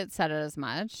 don't think it said it as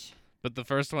much. But the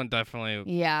first one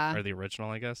definitely, Yeah. or the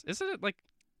original, I guess. Isn't it like,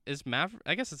 is Maverick?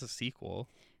 I guess it's a sequel.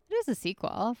 It is a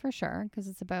sequel for sure because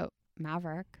it's about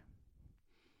Maverick,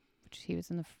 which he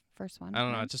was in the first one. I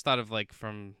don't know. I right? just thought of like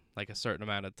from like a certain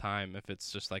amount of time if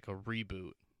it's just like a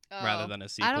reboot rather Oh. than a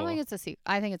sequel. I don't think it's a sequel.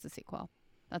 I think it's a sequel.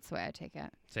 That's the way I take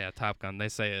it. So yeah, Top Gun. They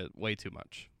say it way too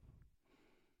much.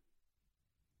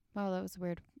 Oh, that was a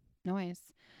weird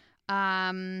noise.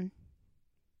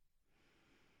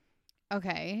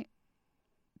 Okay.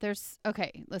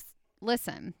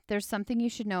 Listen. There's something you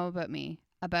should know about me,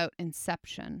 about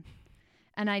Inception.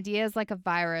 An idea is like a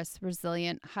virus,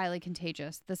 resilient, highly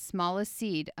contagious. The smallest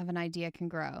seed of an idea can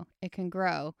grow. It can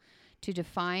grow to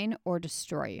define or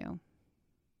destroy you.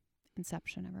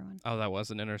 Inception, everyone. Oh, that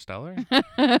wasn't Interstellar?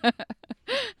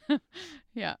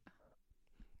 Yeah.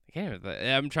 I can't hear that.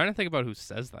 Yeah, I'm trying to think about who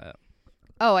says that.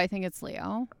 Oh, I think it's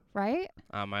Leo, right?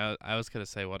 I was gonna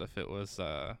say, what if it was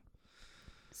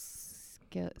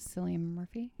Cillian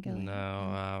Murphy?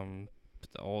 the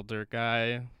older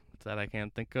guy that I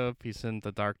can't think of. He's in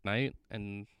The Dark Knight,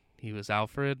 and he was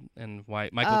Alfred and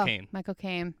Michael Caine. Michael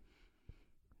Caine.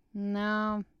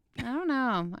 No, I don't know.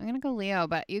 I'm gonna go Leo,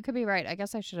 but you could be right. I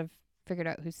guess I should have figured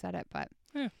out who said it, but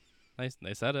Nice,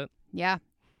 they said it. yeah.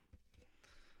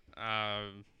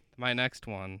 My next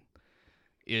one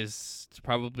is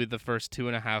probably the first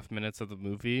 2.5 minutes of the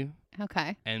movie,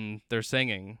 Okay. and they're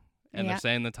singing, and Yeah. they're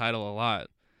saying the title a lot.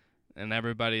 And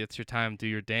everybody, it's your time, do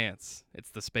your dance. It's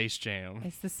the Space Jam.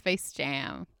 It's the Space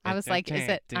Jam. I Do was your like, is it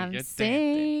dance, do I'm your dance.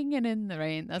 singing in the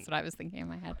rain? That's what I was thinking in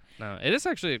my head. No, it is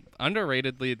actually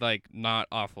underratedly like not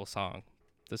awful song,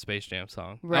 the Space Jam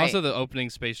song. Right. Also, the opening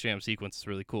Space Jam sequence is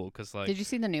really cool because like Did you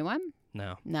see the new one?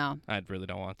 no, No. I really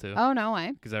don't want to Oh, no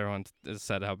way. because everyone has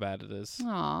said how bad it is.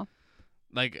 Aw.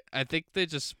 Like I think they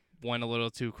just went a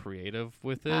little too creative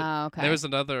with it. Oh, okay. There was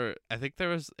another. I think it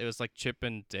was like Chip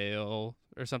and Dale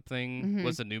or something Mhm.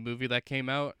 was a new movie that came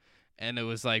out, and it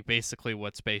was like basically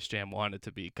what Space Jam wanted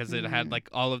to be because it had Mm. like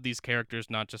all of these characters,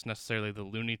 not just necessarily the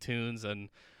Looney Tunes, and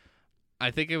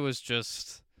I think it was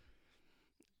just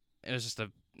a.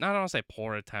 I don't want to say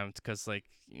poor attempt because like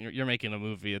you're making a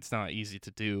movie, it's not easy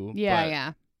to do. Yeah, but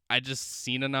yeah. I just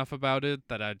seen enough about it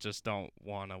that I just don't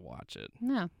want to watch it.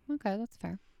 No. Okay, that's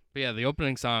fair. But yeah, the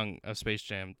opening song of Space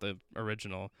Jam, the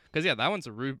original, because yeah, that one's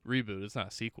a reboot. It's not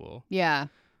a sequel. Yeah.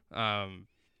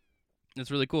 It's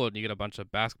really cool. And you get a bunch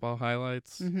of basketball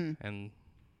highlights Mhm. and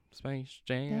Space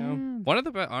Jam. Damn. One of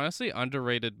the honestly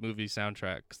underrated movie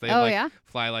soundtracks. They Oh, like yeah.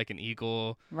 Fly Like an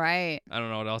Eagle. Right. I don't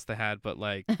know what else they had, but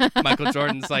like Michael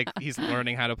Jordan's like he's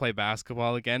learning how to play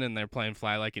basketball again, and they're playing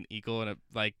Fly Like an Eagle, and it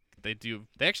like they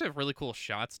actually have really cool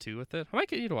shots too with it. I might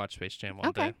get you to watch Space Jam one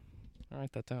Okay. day. I'll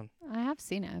write that down. I have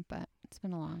seen it, but it's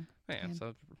been a long Yeah, time.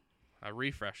 so a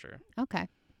refresher. Okay.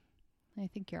 I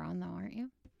think you're on though, aren't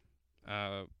you?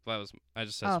 I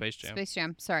just said Space Jam. Space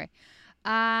Jam. Sorry.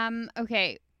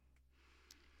 Okay.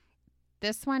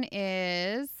 This one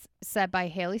is said by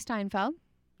Haley Steinfeld.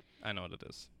 I know what it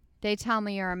is. They tell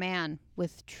me you're a man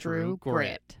with true True grit.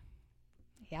 grit.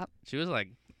 Yep. She was like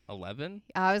 11.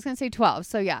 I was going to say 12.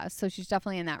 So, yeah. So, she's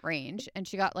definitely in that range. And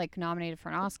she got, like, nominated for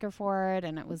an Oscar for it.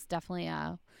 And it was definitely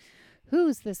a,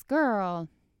 who's this girl?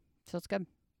 So, it's good.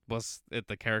 Was it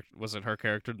her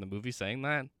character in the movie saying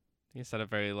that? He said it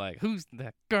very like, who's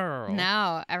that girl?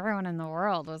 No, everyone in the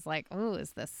world was like, ooh,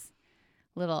 is this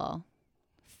little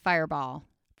fireball?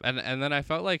 And then I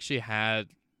felt like she had,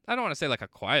 I don't want to say like a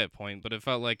quiet point, but it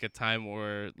felt like a time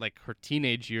where like her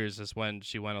teenage years is when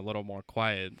she went a little more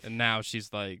quiet. And now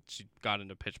she's like, she got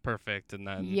into Pitch Perfect and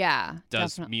then Yeah.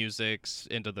 does definitely. musics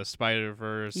into the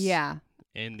Spider-Verse. Yeah.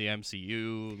 in the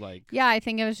MCU. Like, yeah, I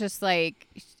think it was just like,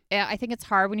 I think it's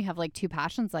hard when you have like two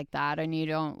passions like that and you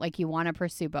don't like, you want to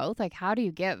pursue both. Like, how do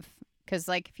you give? Because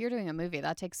like if you're doing a movie,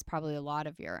 that takes probably a lot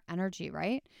of your energy,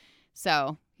 right?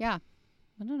 So yeah,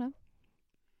 I don't know.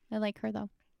 I like her though.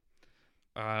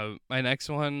 My next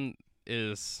one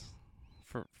is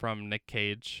from Nick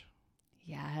Cage.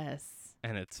 Yes.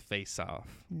 And it's Face Off.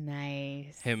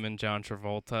 Nice. Him and John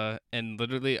Travolta, and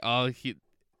literally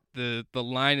the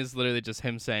line is literally just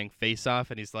him saying "face off,"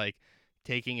 and he's like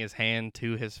taking his hand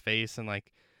to his face and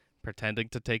like pretending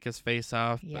to take his face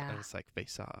off. Yeah. But it's like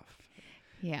face off.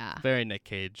 Yeah. Very Nick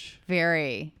Cage.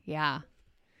 Very. Yeah.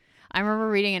 I remember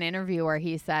reading an interview where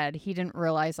he said he didn't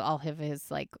realize all of his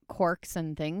like quirks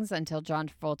and things until John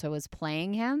Travolta was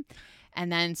playing him. And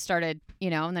then started,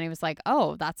 and then he was like,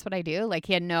 oh, that's what I do. Like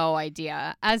he had no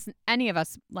idea, as any of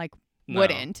us like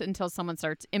wouldn't until someone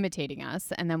starts imitating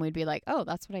us. And then we'd be like, oh,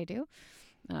 that's what I do.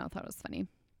 And I thought it was funny.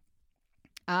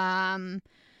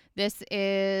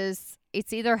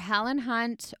 It's either Helen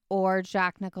Hunt or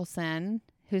Jack Nicholson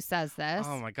who says this.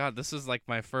 Oh my God, this is like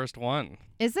my first one.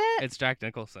 Is it? It's Jack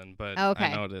Nicholson, but okay.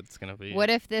 I know what it's going to be. What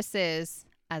if this is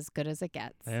As Good as It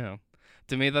Gets? Yeah.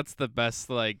 To me, that's the best,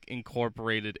 like,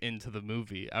 incorporated into the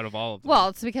movie out of all of them. Well,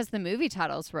 it's because the movie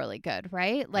title's really good,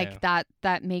 right? Like, that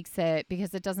makes it,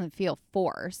 because it doesn't feel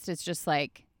forced. It's just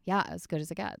like, yeah, as good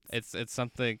as it gets. It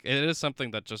is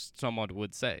something that just someone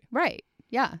would say. Right.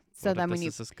 Yeah. So what then if when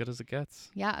this is as good as it gets?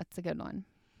 Yeah, it's a good one.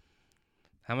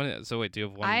 How many? So wait, do you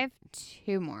have one? I have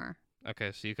two more.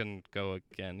 Okay, so you can go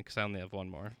again, because I only have one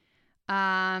more.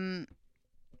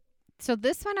 So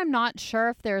this one, I'm not sure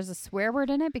if there's a swear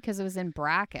word in it because it was in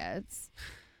brackets.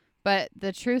 But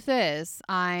the truth is,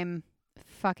 I'm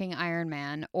fucking Iron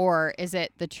Man. Or is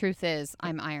it the truth is,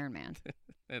 I'm Iron Man?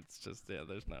 It's just,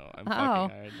 there's no, I'm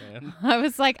fucking Iron Man. I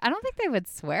was like, I don't think they would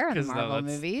swear in Marvel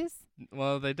movies.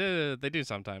 Well, they do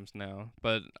sometimes now.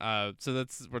 But, so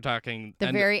we're talking.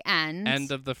 The very end.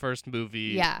 End of the first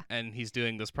movie. Yeah. And he's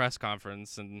doing this press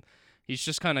conference, and he's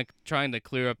just kind of trying to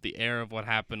clear up the air of what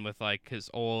happened with, like, his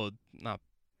old, not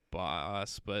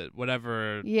boss, but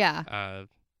whatever. Yeah.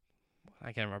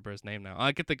 I can't remember his name now.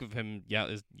 I could think of him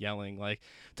yelling, like,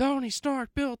 Tony Stark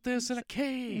built this in a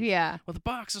cave. Yeah. With a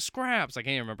box of scraps. I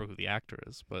can't even remember who the actor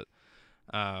is, but.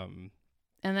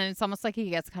 And then it's almost like he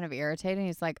gets kind of irritated.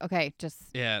 He's like, okay,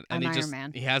 just and I'm Iron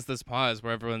Man. He has this pause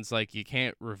where everyone's like, you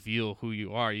can't reveal who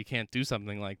you are. You can't do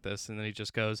something like this. And then he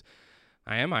just goes,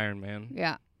 I am Iron Man.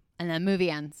 Yeah. And then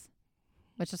movie ends,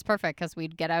 which is perfect because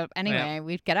we'd get out anyway. Yeah.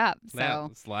 We'd get up. So yeah,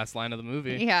 it's the last line of the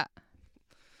movie. Yeah.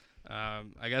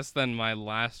 I guess then my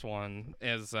last one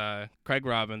is Craig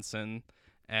Robinson,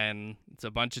 and it's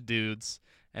a bunch of dudes,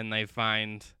 and they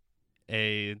find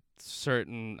a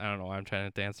certain, I don't know why I'm trying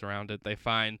to dance around it. They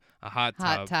find a hot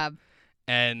tub.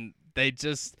 And they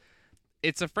just,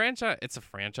 it's a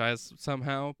franchise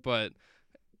somehow, but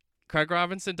Craig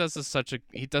Robinson does such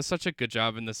a good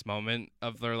job in this moment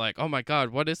of, they're like, oh my God,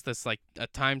 what is this? Like a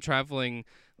time traveling,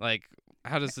 like,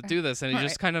 how does it do this? And he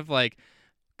just kind of like,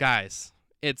 guys,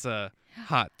 it's a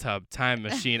hot tub time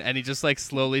machine. And he just like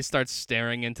slowly starts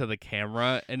staring into the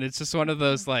camera. And it's just one of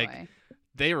those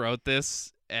they wrote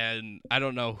this, and I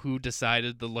don't know who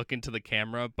decided to look into the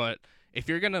camera, but if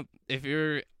you're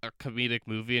a comedic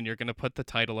movie and you're gonna put the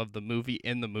title of the movie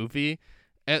in the movie,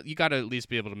 you got to at least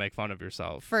be able to make fun of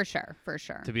yourself. For sure.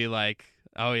 To be like,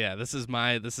 oh yeah, this is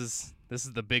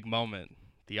the big moment,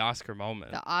 the Oscar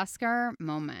moment. The Oscar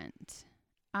moment.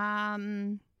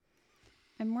 I'm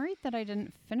worried that I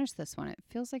didn't finish this one. It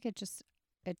feels like it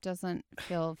doesn't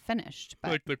feel finished.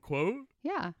 But like the quote?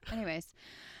 Yeah. Anyways.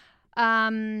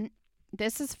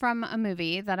 This is from a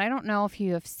movie that I don't know if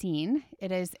you have seen.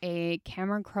 It is a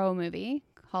Cameron Crowe movie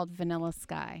called Vanilla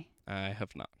Sky. I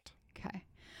have not. Okay.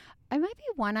 It might be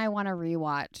one I want to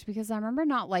rewatch because I remember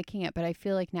not liking it, but I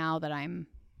feel like now that I'm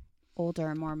older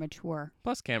and more mature.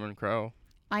 Plus Cameron Crowe.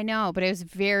 I know, but it was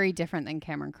very different than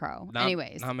Cameron Crowe.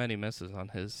 Anyways. Not many misses on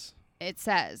his. It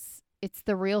says, it's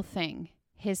the real thing.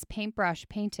 His paintbrush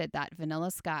painted that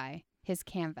vanilla sky. His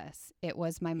canvas. It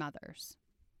was my mother's.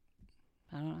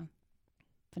 I don't know.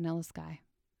 Vanilla Sky.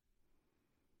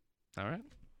 All right.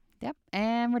 Yep.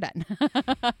 And we're done.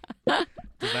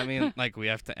 Does that mean like we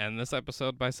have to end this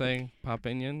episode by saying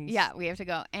Popinions? Yeah, we have to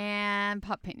go and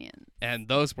Popinions. And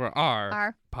those were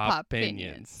our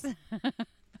Popinions.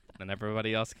 And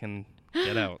everybody else can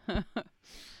get out.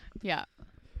 Yeah.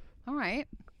 All right.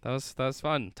 That was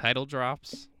fun. Title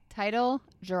drops.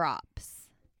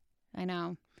 I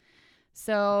know.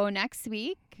 So next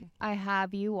week I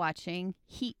have you watching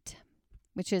Heat.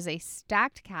 which is a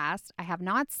stacked cast. I have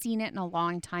not seen it in a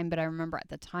long time, but I remember at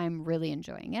the time really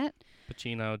enjoying it.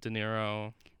 Pacino, De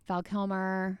Niro, Val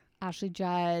Kilmer, Ashley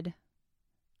Judd.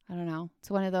 I don't know. It's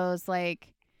one of those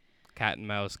like cat and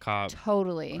mouse cop,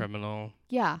 totally criminal.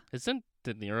 Yeah. Isn't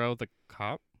De Niro the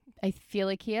cop? I feel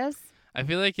like he is. I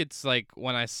feel like it's like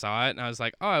when I saw it and I was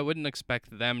like, oh, I wouldn't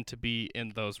expect them to be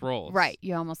in those roles. Right.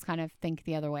 You almost kind of think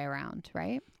the other way around,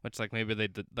 right? Which like maybe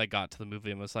they got to the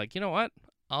movie and was like, you know what?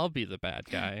 I'll be the bad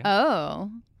guy. Oh,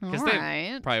 all 'Cause they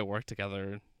right. Probably worked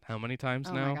together how many times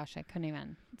Oh now? my gosh, I couldn't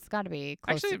even. It's got to be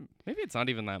close. Actually, maybe it's not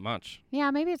even that much.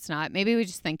 Yeah, maybe it's not. Maybe we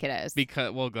just think it is.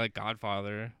 Because like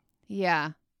Godfather.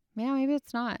 Yeah. Yeah, maybe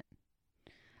it's not.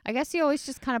 I guess you always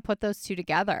just kind of put those two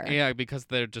together. Yeah, because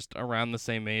they're just around the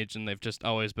same age and they've just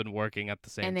always been working at the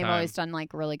same time. And they've always done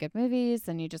like really good movies,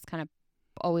 and you just kind of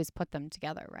always put them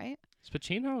together, right? Has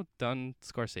Pacino done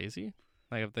Scorsese?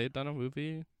 Like, have they done a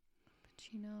movie?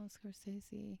 Pacino,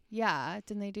 Scorsese. Yeah.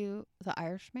 Didn't they do The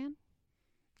Irishman?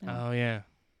 No. Oh, yeah.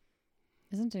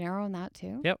 Isn't De Niro in that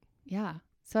too? Yep. Yeah.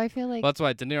 So I feel like. Well, that's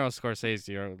why De Niro,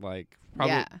 Scorsese are like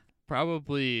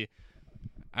probably.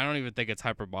 I don't even think it's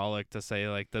hyperbolic to say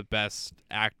like the best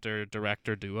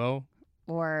actor-director duo.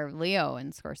 Or Leo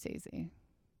and Scorsese.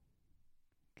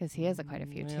 Because he has quite a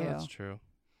few too. Yeah, that's true.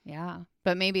 Yeah.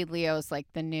 But maybe Leo's like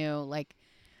the new, like.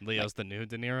 Leo's the new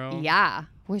De Niro? Yeah.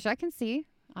 Which I can see.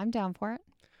 I'm down for it.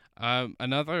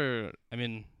 Another, I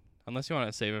mean, unless you want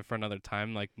to save it for another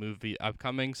time, like movie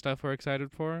upcoming stuff we're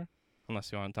excited for.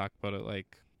 Unless you want to talk about it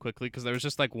like quickly, because there was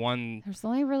just like one. There's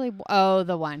only really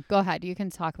the one. Go ahead, you can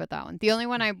talk about that one. The only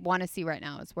one I want to see right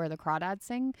now is Where the Crawdads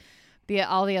Sing.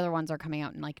 All the other ones are coming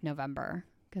out in like November,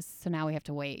 so now we have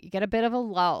to wait. You get a bit of a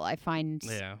lull, I find.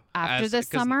 Yeah. After this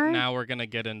summer. Now we're gonna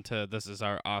get into this is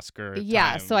our Oscar.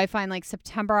 Yeah, time. so I find like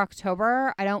September,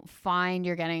 October, I don't find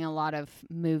you're getting a lot of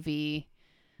movie.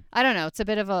 I don't know. It's a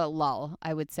bit of a lull,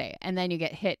 I would say, and then you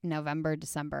get hit November,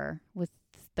 December with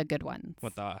the good ones.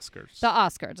 With the Oscars. The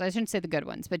Oscars. I shouldn't say the good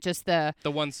ones, but just the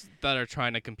ones that are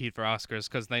trying to compete for Oscars,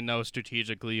 because they know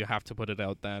strategically you have to put it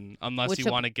out then, unless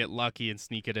you want to get lucky and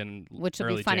sneak it in. Which will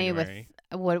early be funny January.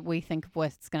 With what we think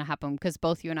what's going to happen, because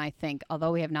both you and I think,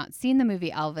 although we have not seen the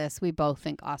movie Elvis, we both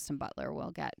think Austin Butler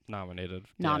will get nominated.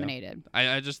 Yeah.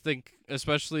 I just think,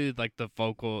 especially like the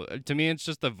vocal. To me, it's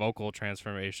just the vocal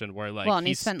transformation where like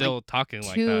he's still like talking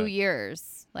like that. 2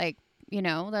 years, like. You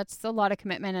know, that's a lot of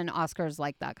commitment, and Oscars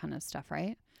like that kind of stuff,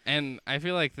 right? And I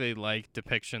feel like they like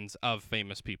depictions of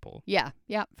famous people. Yeah,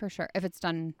 for sure. If it's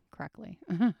done correctly,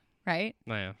 right?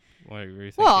 Yeah. What are you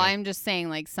thinking? Well, I'm just saying,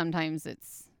 like, sometimes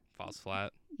it's... falls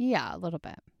flat. Yeah, a little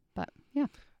bit. But, yeah.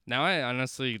 Now I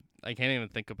can't even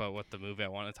think about what the movie I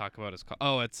want to talk about is called.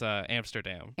 Oh, it's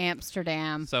Amsterdam.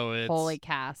 Amsterdam. So it's fully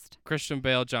cast. Christian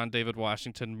Bale, John David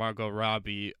Washington, Margot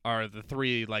Robbie are the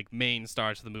three like main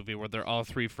stars of the movie, where they're all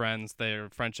three friends. Their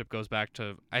friendship goes back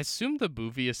to, I assume the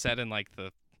movie is set in like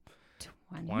the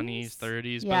 20s,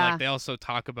 30s, yeah. but like they also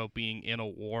talk about being in a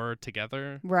war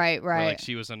together. Right. Where, like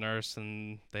she was a nurse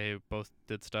and they both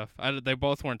did stuff. They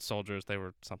both weren't soldiers; they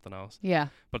were something else. Yeah.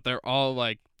 But they're all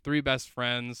like three best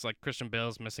friends. Like Christian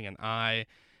Bale's missing an eye,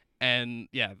 and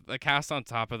yeah, the cast on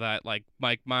top of that, like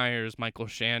Mike Myers, Michael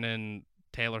Shannon,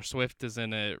 Taylor Swift is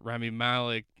in it, Rami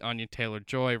Malek, Anya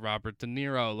Taylor-Joy, Robert De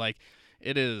Niro, like.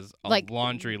 It is a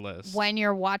laundry list. When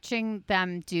you're watching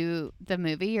them do the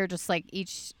movie, you're just like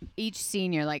each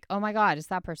scene you're like, oh my God, it's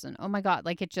that person. Oh my God.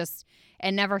 Like it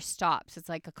never stops. It's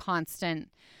like a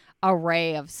constant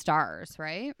array of stars,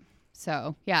 right?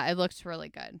 So yeah, it looks really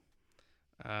good.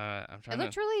 It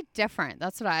looked really different.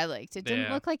 That's what I liked. It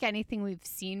didn't look like anything we've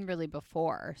seen really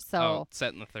before. So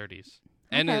set in the 30s.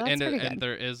 Okay, and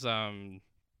there is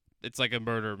it's like a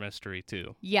murder mystery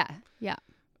too. Yeah.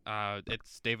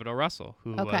 It's David O. Russell,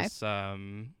 who was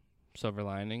Silver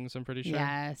Linings, I'm pretty sure.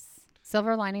 Yes.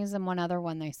 Silver Linings and one other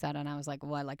one they said, and I was like,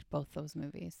 well, I liked both those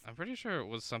movies. I'm pretty sure it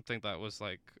was something that was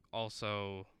like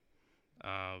also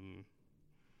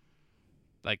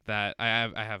like that.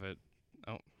 I have it.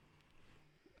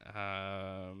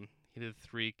 He did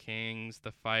Three Kings,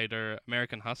 The Fighter,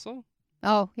 American Hustle.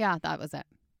 Oh, yeah, that was it.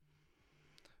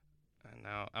 And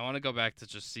now I want to go back to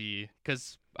just see,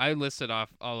 because I listed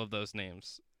off all of those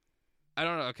names. I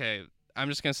don't know. Okay, I'm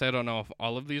just going to say I don't know if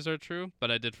all of these are true,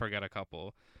 but I did forget a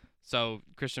couple. So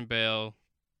Christian Bale,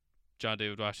 John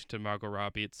David Washington, Margot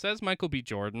Robbie. It says Michael B.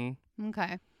 Jordan.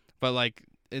 Okay. But like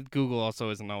Google also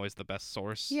isn't always the best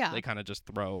source. Yeah. They kind of just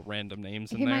throw random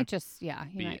names in there. He might just,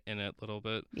 be in it a little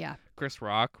bit. Yeah. Chris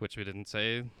Rock, which we didn't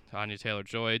say. Anya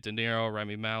Taylor-Joy, De Niro,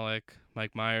 Rami Malek,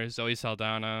 Mike Myers, Zoe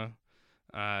Saldana,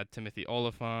 Timothy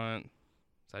Olyphant.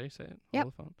 Is that how you say it? Yep.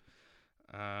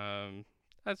 Olyphant.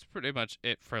 That's pretty much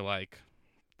it for like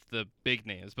the big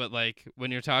names. But like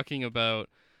when you're talking about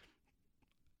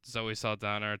Zoe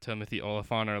Saldana or Timothy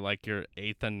Olyphant are like your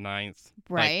 8th and 9th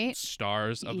like,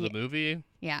 stars of the movie.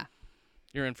 Yeah.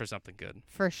 You're in for something good.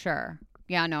 For sure.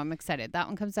 Yeah, no, I'm excited. That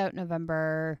one comes out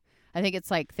November. I think it's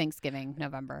like Thanksgiving,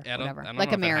 November, whatever. I don't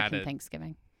like know American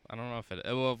Thanksgiving. I don't know if it...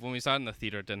 Well, when we saw it in the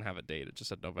theater, it didn't have a date. It just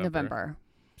said November. November.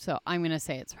 So I'm going to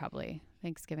say it's probably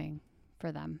Thanksgiving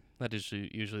for them. That is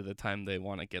usually the time they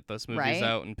want to get those movies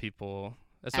out, and people...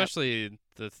 Especially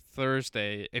the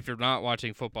Thursday, if you're not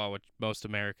watching football, which most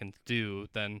Americans do,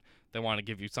 then they want to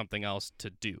give you something else to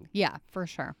do. Yeah, for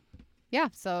sure. Yeah,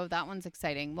 so that one's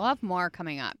exciting. We'll have more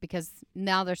coming up because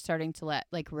now they're starting to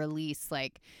release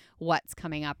what's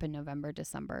coming up in November,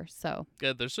 December. So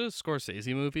yeah, there's a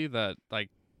Scorsese movie that like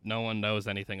no one knows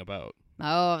anything about.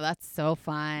 Oh, that's so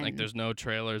fun. Like there's no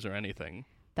trailers or anything.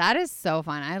 That is so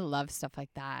fun. I love stuff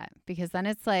like that because then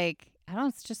it's like, I don't know,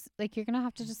 it's just like you're going to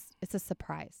have to it's a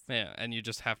surprise. Yeah, and you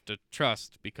just have to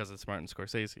trust because it's Martin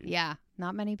Scorsese. Yeah,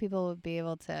 not many people would be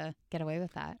able to get away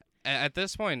with that. At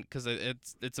this point, because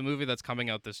it's a movie that's coming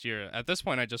out this year, at this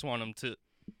point I just want them to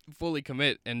fully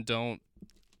commit and don't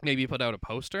maybe put out a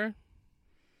poster.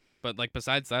 But like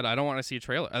besides that, I don't want to see a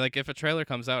trailer. Like if a trailer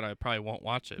comes out, I probably won't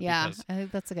watch it. Yeah, I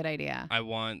think that's a good idea. I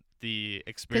want the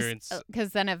experience.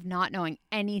 Because then of not knowing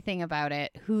anything about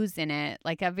it, who's in it,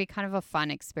 like that'd be kind of a fun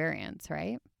experience,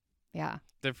 right? Yeah.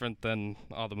 Different than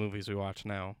all the movies we watch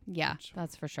now. Yeah,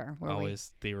 that's for sure.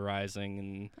 Always theorizing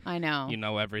and I know. You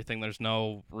know everything. There's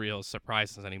no real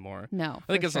surprises anymore. No,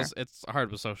 I think it's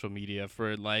hard with social media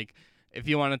for like if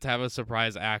you wanted to have a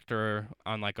surprise actor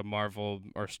on like a Marvel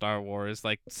or Star Wars,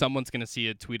 like someone's going to see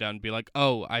a tweet out and be like,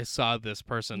 oh, I saw this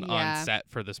person on set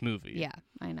for this movie. Yeah,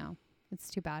 I know. It's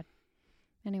too bad.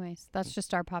 Anyways, that's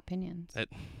just our pop opinions.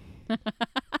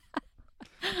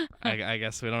 I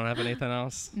guess we don't have anything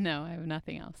else. No, I have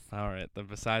nothing else. All right. Then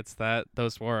besides that,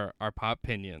 those were our pop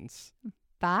opinions.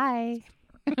 Bye.